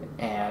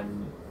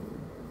 And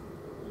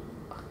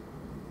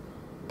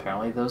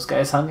apparently those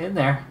guys hung in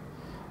there.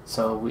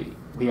 So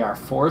we are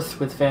 4th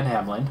with Van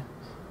Hemlen.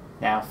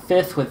 Now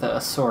 5th with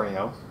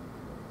Osorio.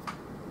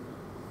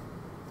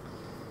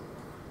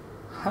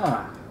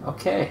 Huh,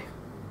 okay.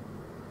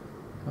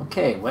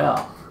 Okay,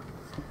 well.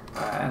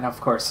 And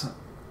of course,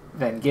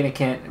 Van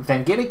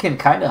Ginneken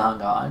kind of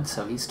hung on,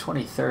 so he's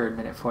 23rd,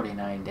 minute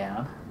 49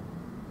 down.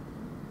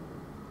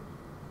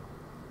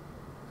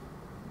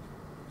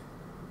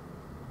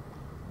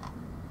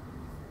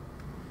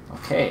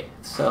 Okay,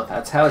 so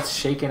that's how it's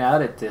shaken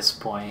out at this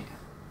point.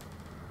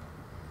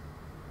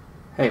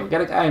 Hey, we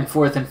got a guy in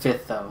 4th and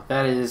 5th, though.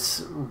 That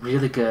is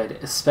really good,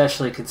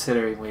 especially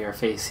considering we are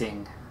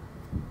facing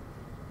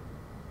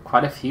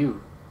quite a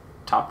few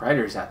top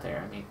riders out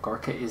there. I mean,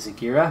 Gorka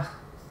Izagira,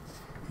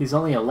 he's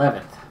only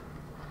 11th.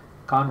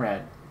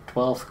 Conrad,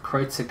 12th.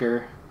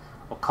 Kreuziger,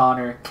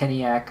 O'Connor,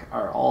 Keniak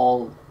are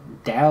all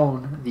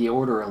down the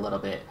order a little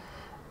bit.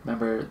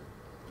 Remember,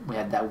 we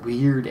had that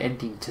weird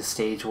ending to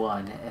stage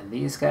 1, and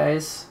these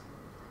guys,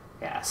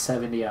 yeah,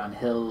 70 on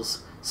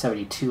hills,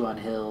 72 on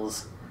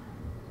hills,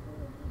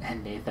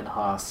 and Nathan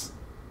Haas,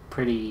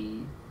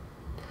 pretty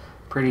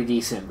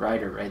decent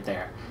rider right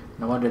there.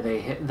 No wonder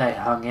they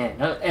hung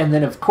in. And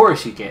then of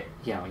course you get,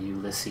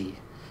 Ulyssi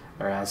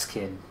or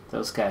Askin,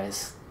 those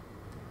guys.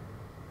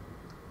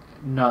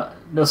 No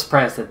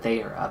surprise that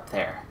they are up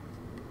there.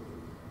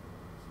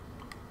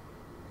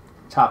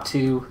 Top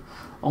 2,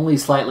 only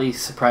slightly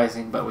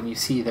surprising, but when you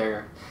see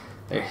their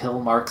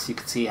hill marks, you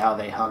can see how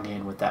they hung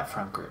in with that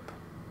front group.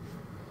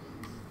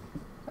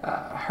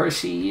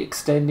 Hershey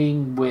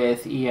extending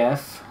with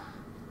EF.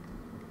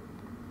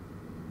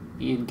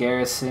 Ian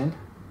Garrison.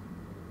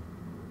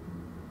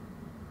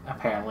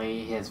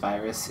 Apparently his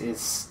virus is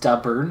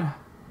stubborn.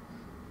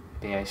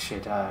 Maybe I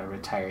should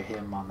retire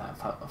him on that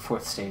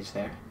fourth stage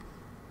there.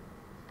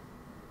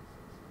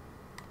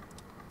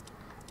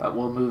 But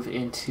we'll move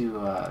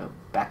into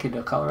back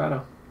into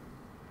Colorado.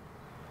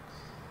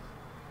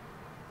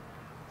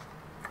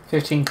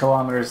 15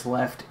 kilometers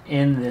left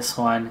in this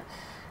one.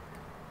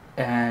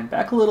 And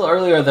back a little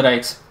earlier than I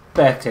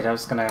expected. I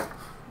was going to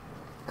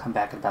come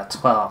back at about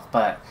 12.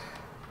 But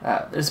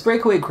this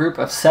breakaway group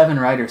of 7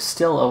 riders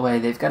still away.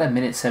 They've got a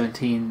minute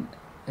 17.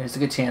 There's a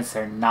good chance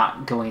they're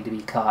not going to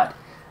be caught.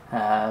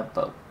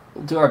 But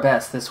we'll do our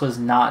best. This was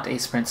not a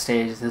sprint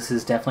stage. This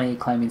is definitely a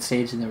climbing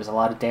stage, and there was a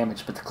lot of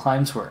damage. But the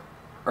climbs were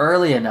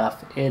early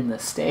enough in the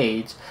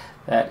stage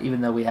that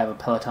even though we have a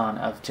peloton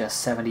of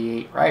just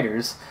 78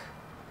 riders,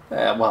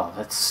 well,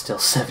 that's still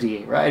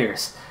 78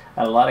 riders.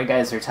 A lot of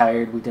guys are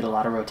tired. We did a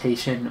lot of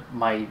rotation.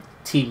 My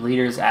team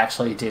leaders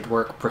actually did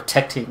work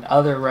protecting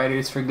other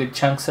riders for good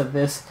chunks of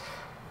this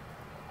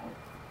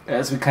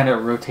as we kind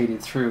of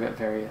rotated through at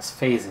various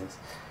phases.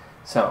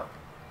 So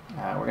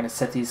we're going to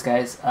set these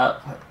guys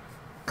up.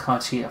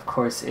 Conchi, of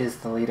course, is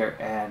the leader,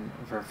 and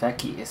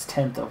Vervecchi is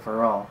 10th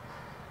overall.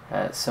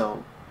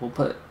 So we'll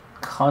put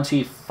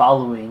Conchi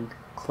following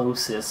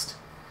closest,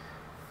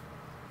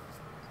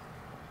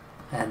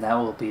 and that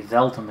will be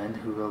Veldeman,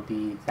 who will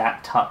be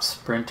that top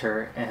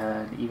sprinter.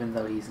 And even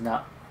though he's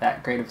not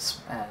that great of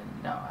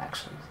no,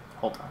 actually,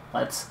 hold on.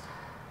 Let's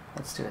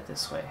do it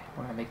this way.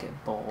 We're gonna make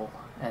it Bowl,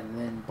 and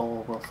then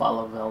Bowl will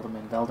follow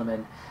Veldeman.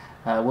 Veldeman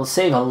will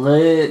save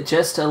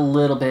just a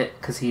little bit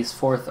because he's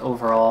 4th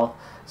overall.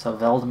 So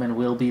Veldeman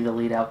will be the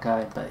lead out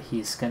guy, but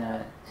he's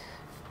gonna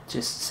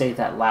just save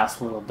that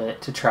last little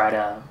bit to try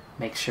to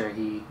make sure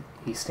he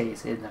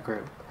stays in the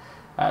group.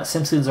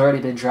 Simpson's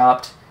already been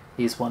dropped.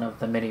 He's one of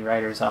the many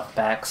riders off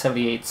back.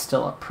 78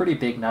 still a pretty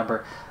big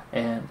number,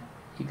 and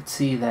you can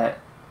see that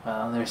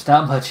there's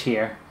not much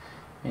here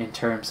in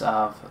terms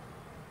of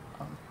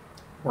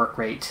work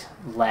rate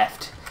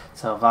left.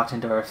 So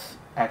Wachtendorf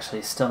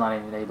actually still not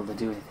even able to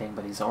do anything,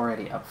 but he's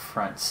already up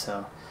front,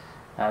 so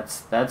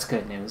that's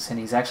good news. And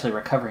he's actually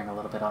recovering a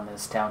little bit on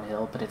this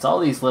downhill, but it's all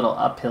these little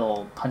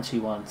uphill punchy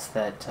ones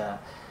that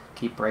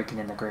keep breaking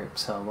in the group.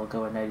 So we'll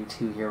go at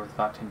 92 here with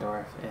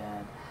Wachtendorf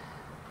and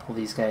pull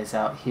these guys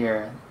out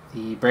here.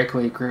 The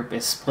breakaway group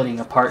is splitting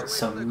apart,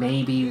 so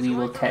maybe we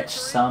will catch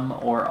some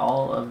or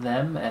all of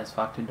them as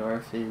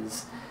Wachtendorf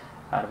is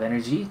out of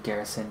energy.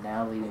 Garrison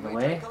now leading the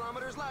way.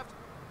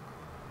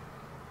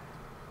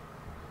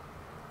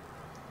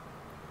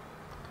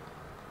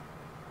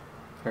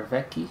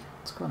 Vervecchi,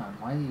 what's going on?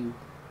 Why are you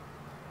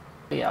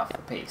way off the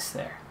pace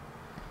there?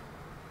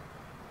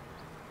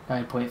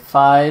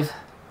 9.5.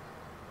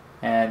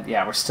 And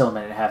yeah, we're still a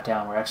minute and a half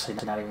down. We're actually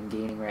not even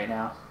gaining right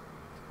now.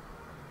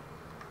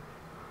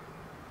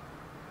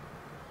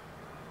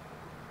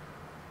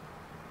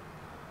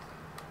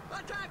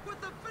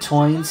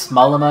 Toynes,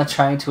 Malama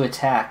trying to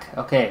attack.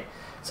 Okay,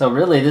 so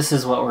really this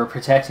is what we're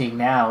protecting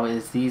now,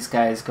 is these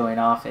guys going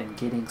off and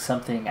getting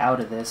something out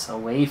of this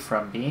away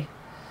from me.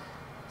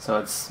 So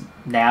it's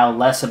now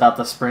less about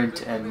the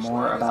sprint and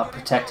more about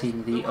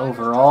protecting the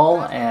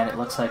overall, and it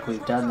looks like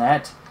we've done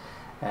that.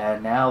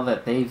 And now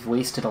that they've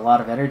wasted a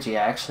lot of energy,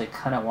 I actually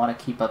kind of want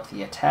to keep up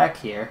the attack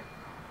here.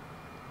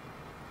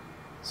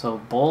 So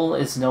Bull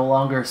is no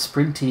longer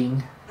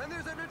sprinting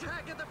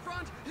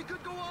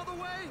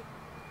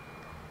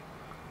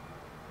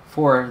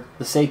for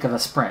the sake of a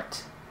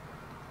sprint.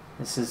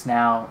 This is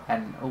now,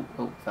 and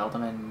oh,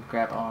 Veldeman,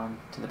 grab on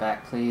to the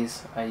back,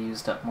 please. I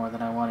used up more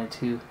than I wanted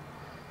to.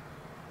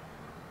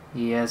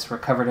 He has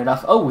recovered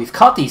enough. Oh, we've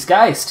caught these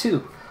guys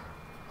too.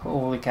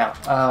 Holy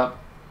cow.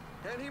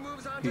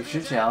 Here's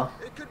your gel.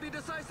 It could be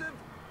decisive.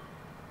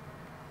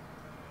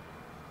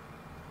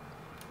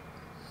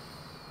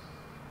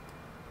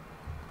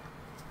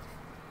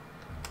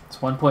 It's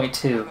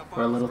 1.2.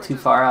 We're a little too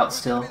far out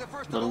still.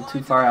 A little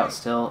too far out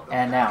still.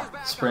 And now,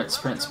 sprint,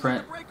 sprint,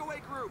 sprint.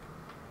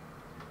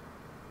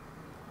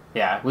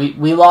 Yeah,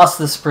 we lost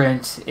the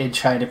sprint in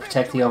trying to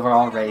protect the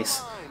overall race,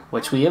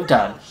 which we have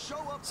done.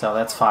 So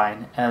that's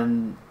fine.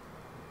 And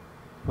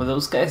were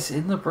those guys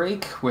in the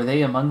break? Were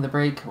they among the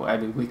break? I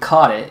mean, we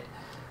caught it,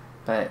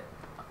 but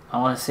I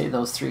want to say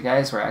those 3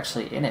 guys were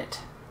actually in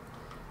it.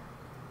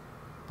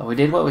 But we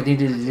did what we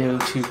needed to do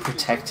to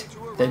protect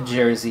the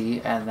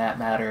jersey, and that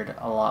mattered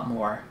a lot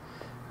more.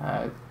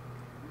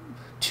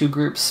 2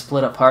 groups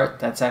split apart.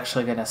 That's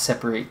actually going to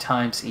separate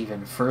times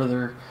even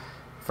further,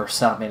 for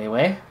some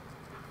anyway.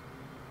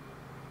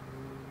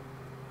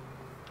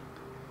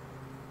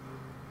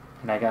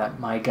 And I got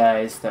my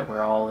guys that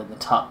were all in the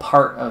top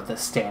part of the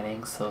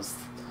standings, those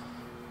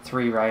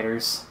 3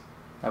 riders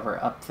that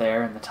were up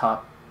there in the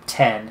top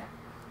 10,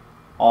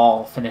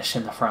 all finished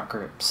in the front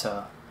group.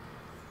 So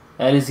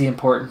that is the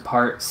important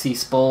part.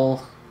 Cease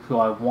Bull, who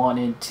I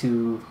wanted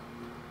to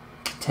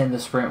contend the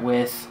sprint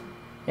with,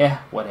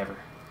 yeah, whatever.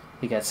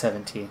 He got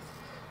 17th.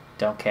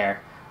 Don't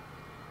care.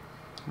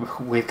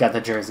 We've got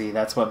the jersey.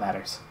 That's what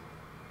matters.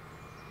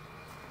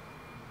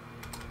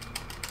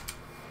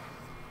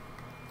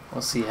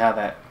 We'll see how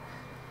that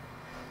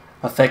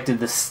affected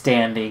the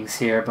standings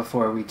here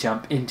before we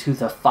jump into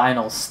the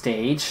final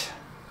stage.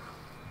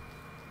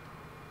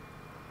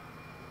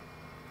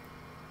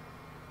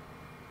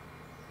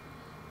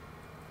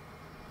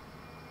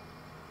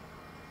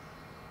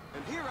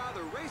 And here are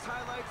the race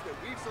highlights that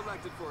we've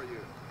selected for you.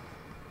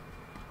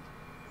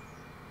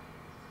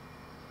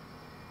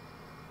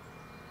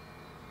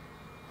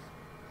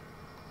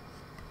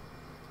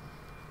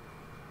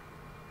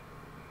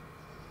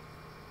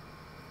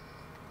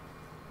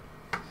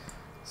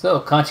 So,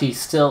 Conchi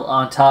still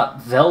on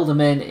top.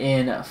 Veldeman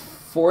in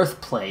 4th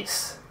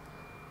place.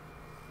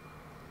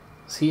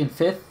 Was he in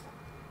 5th?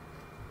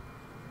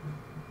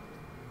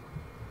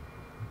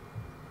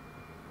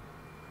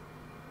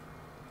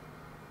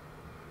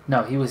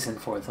 No, he was in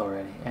 4th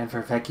already. And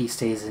Vervecchi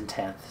stays in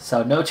 10th.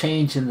 So, no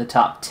change in the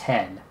top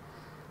 10.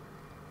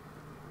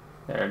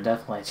 There are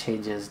definitely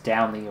changes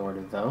down the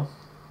order, though.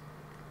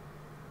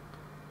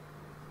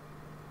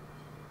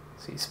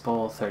 See,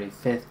 Spohl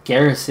 35th.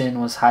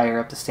 Garrison was higher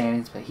up the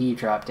standings, but he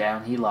dropped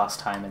down. He lost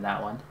time in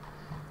that one.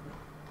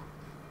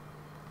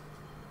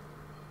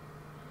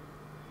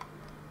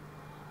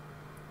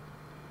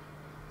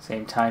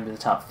 Same time to the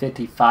top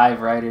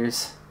 55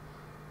 riders.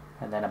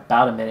 And then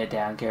about a minute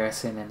down,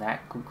 Garrison in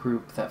that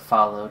group that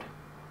followed.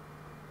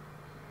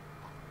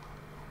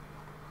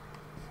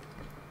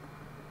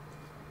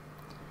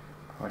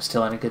 We're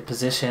still in a good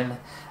position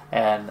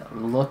and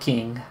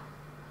looking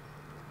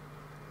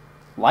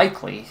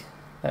likely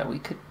that we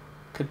could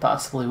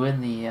possibly win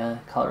the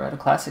Colorado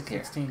Classic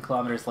here. 16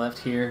 kilometers left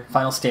here.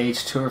 Final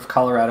stage, Tour of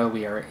Colorado.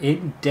 We are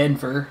in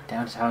Denver,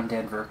 downtown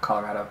Denver,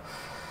 Colorado.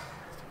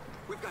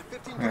 We're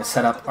going to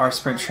set up our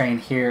sprint train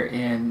here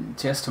in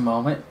just a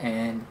moment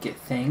and get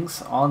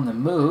things on the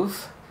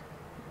move.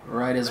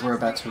 Right as we're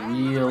about to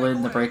reel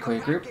in the breakaway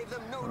group,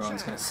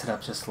 everyone's going to sit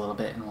up just a little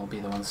bit and we'll be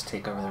the ones to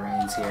take over the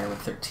reins here with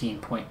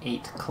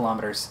 13.8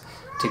 kilometers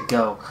to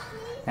go.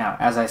 Now,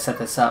 as I set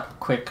this up,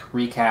 quick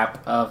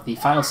recap of the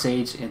final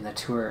stage in the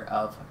Tour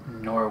of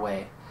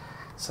Norway.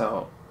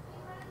 So,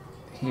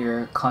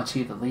 here,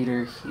 Conchi, the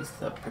leader, he's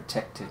the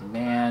protected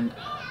man.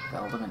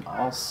 Veldeman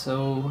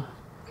also.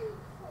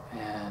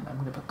 And I'm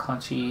going to put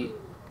Conchi,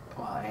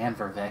 well, and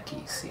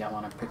Vervecchi. See, I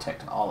want to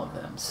protect all of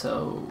them.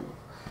 So,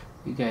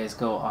 you guys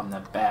go on the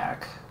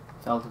back.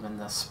 Veldeman,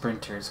 the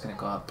sprinter, is going to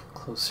go up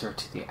closer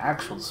to the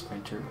actual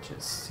sprinter, which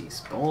is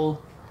Spohl.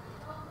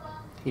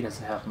 He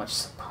doesn't have much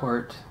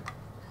support.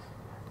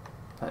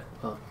 But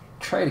we'll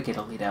try to get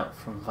a lead out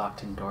from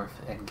Wachtendorf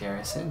and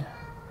Garrison.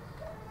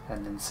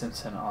 And then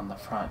Simpson on the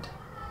front.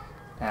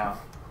 Now,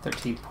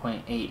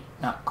 13.8,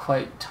 not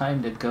quite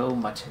time to go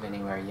much of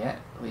anywhere yet,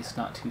 at least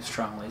not too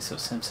strongly, so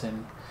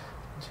Simpson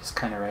just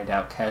kind of ride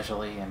out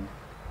casually and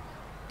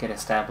get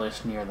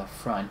established near the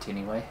front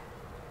anyway.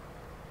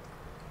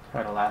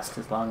 Try to last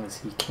as long as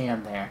he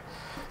can there.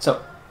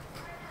 So,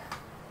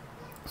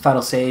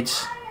 final stage,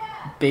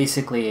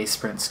 basically a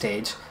sprint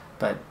stage,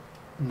 but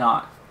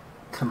not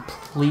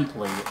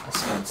completely a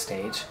sprint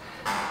stage.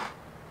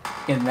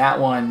 In that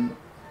one,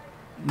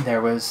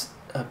 there was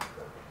a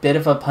bit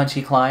of a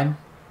punchy climb,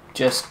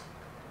 just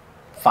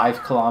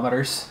 5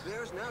 kilometers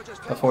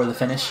before the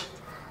finish.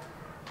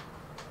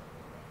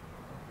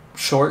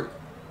 Short,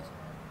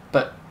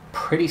 but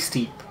pretty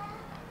steep.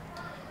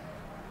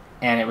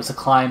 And it was a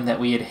climb that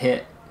we had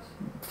hit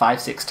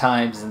 5-6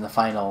 times in the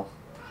final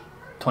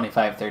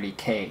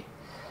 25-30K.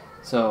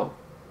 So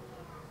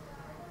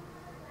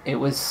it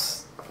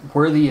was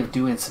worthy of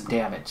doing some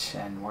damage,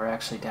 and we're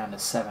actually down to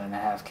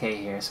 7.5K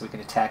here, so we can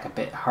attack a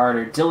bit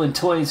harder. Dylan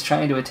Toy's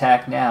trying to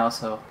attack now,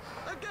 so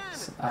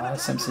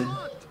Simpson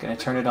gonna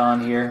turn it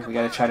on here. We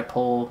gotta try to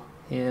pull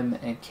him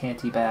and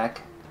Canty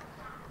back.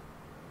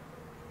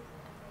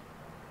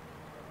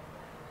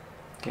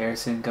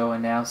 Garrison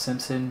going now.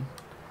 Simpson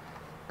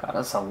got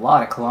us a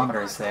lot of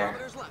kilometers there.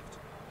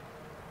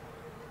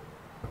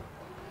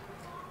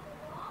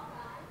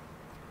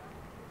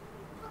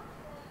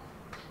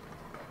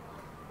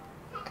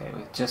 Okay,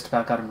 we've just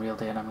about got him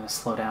reeled in. I'm going to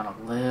slow down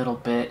a little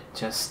bit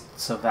just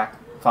so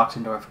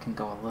Wachtendorf can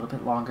go a little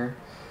bit longer.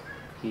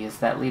 He is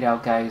that lead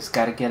out guy who's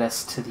got to get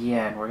us to the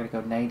end. We're going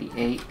to go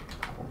 98.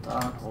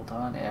 Hold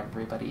on.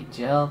 Everybody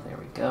gel. There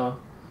we go.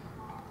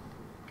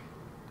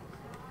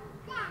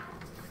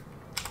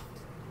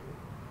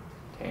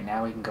 Okay,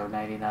 now we can go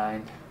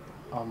 99.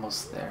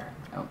 Almost there.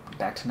 Nope,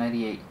 back to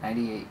 98.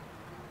 98.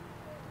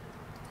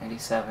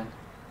 97.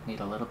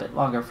 Need a little bit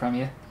longer from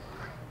you.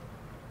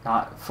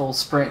 Not full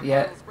sprint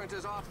yet.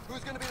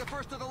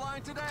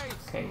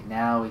 Okay,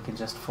 now we can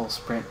just full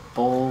sprint.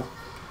 Bull,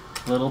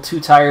 a little too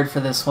tired for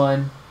this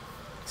one.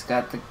 He's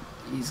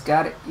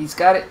got it.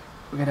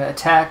 We're gonna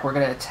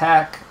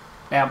attack.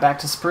 Now back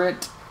to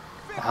sprint.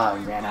 Ah,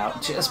 he ran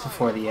out just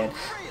before the end.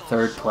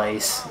 3rd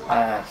place.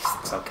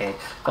 It's okay.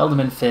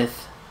 Veldeman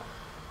 5th.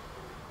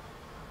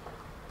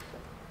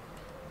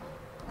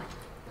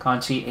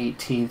 Conchi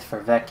 18th.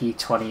 Vervecchi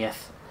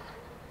 20th.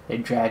 They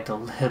dragged a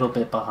little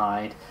bit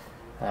behind.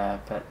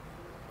 But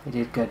they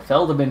did good.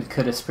 Veldeman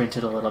could have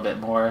sprinted a little bit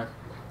more.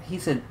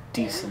 he's a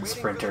decent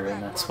sprinter,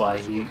 and that's why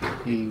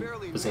he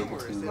was able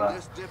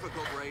to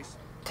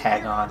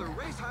tag on,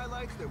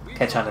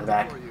 catch on to the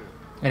back.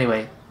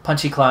 Anyway,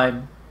 punchy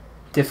climb,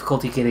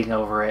 difficulty getting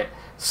over it,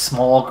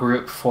 small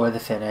group for the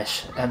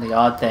finish, and the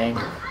odd thing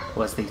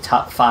was the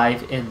top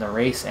 5 in the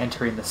race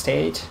entering the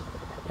stage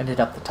ended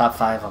up the top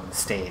 5 on the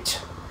stage.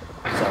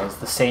 So it was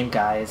the same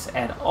guys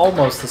and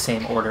almost the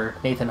same order.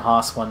 Nathan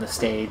Haas won the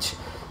stage.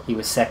 He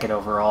was second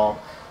overall.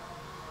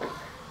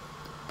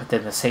 But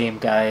then the same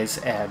guys,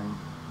 and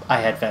I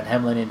had Van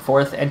Hemelen in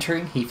 4th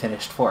entering. He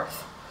finished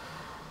 4th.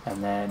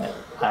 And then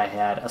I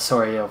had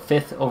Osorio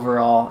 5th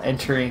overall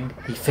entering.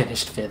 He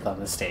finished 5th on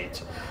the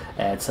stage.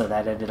 And so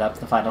that ended up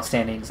the final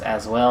standings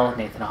as well.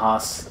 Nathan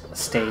Haas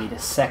stayed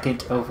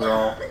 2nd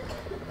overall.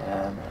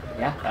 And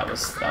yeah, that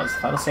was the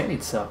final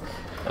standings. So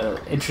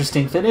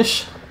interesting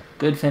finish.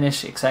 Good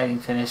finish, exciting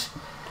finish.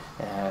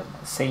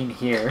 Same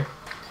here.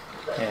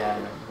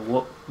 And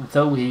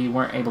though we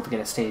weren't able to get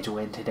a stage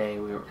win today,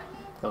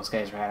 those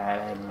guys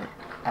ran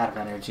out of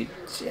energy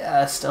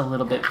just a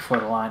little bit before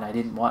the line. I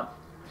didn't want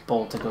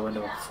Bull to go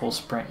into a full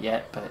sprint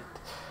yet, but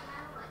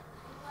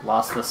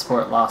lost the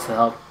support, lost the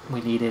help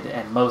we needed,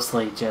 and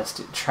mostly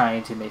just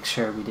trying to make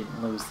sure we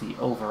didn't lose the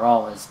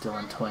overall as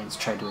Dylan Toynes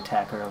tried to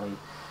attack early.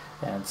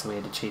 And so we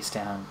had to chase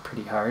down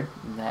pretty hard,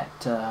 and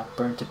that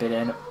burnt a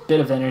bit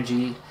of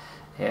energy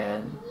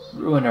and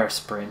ruined our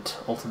sprint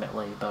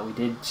ultimately, but we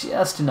did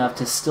just enough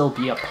to still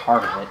be a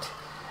part of it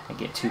and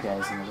get 2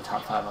 guys into the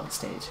top 5 on the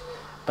stage.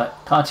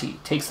 But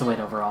Conchi takes the win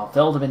overall,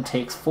 Veldeman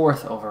takes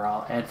 4th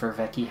overall, and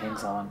Vervecki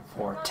hangs on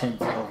for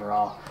 10th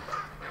overall.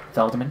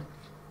 Veldeman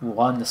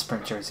won the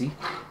sprint jersey,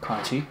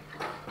 Conchi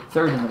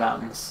 3rd in the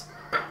mountains.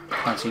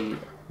 Conchi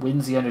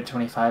wins the under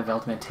 25,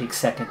 Veldeman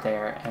takes 2nd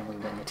there, and we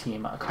win the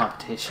team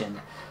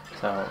competition.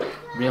 So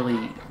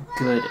really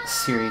good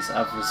series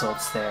of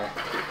results there,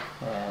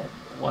 and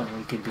one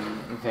we could be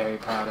very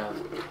proud of.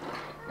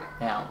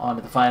 Now on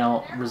to the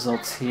final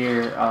results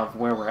here of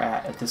where we're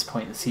at this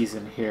point in the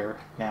season here.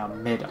 Now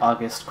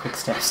mid-August,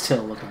 Quickstep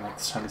still looking like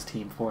the strongest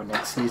team for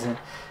next season.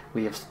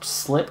 We have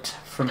slipped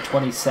from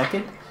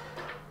 22nd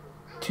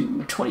to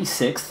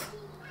 26th.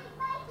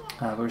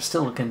 We're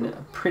still looking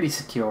pretty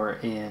secure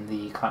in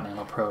the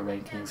Continental Pro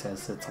rankings,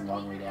 as it's a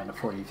long way down to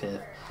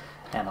 45th.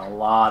 And a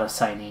lot of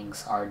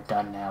signings are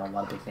done now, a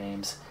lot of big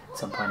names. At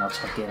some point I'll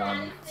check in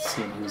on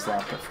seeing who's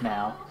left, but for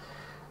now,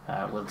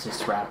 we'll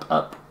just wrap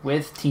up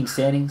with team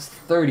standings.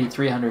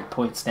 3,300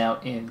 points now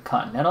in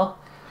Continental,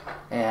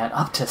 and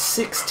up to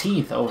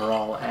 16th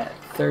overall at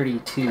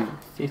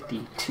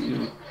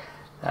 32.52.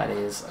 That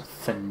is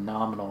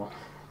phenomenal.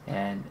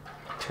 And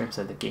in terms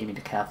of the gaming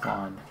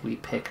decathlon, we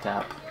picked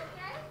up,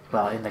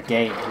 well, in the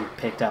game, we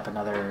picked up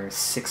another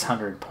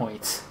 600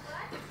 points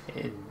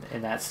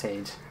in that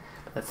stage.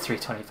 That's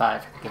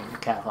 325 for the gaming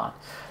decathlon.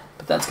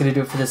 But that's going to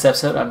do it for this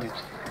episode. I'm the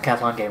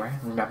Decathlon Gamer.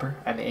 Remember,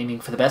 I'm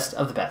aiming for the best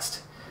of the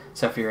best.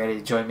 So if you're ready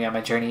to join me on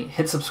my journey,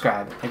 hit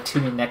subscribe and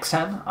tune in next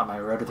time on my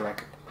road to the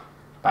record.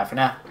 Bye for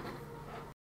now.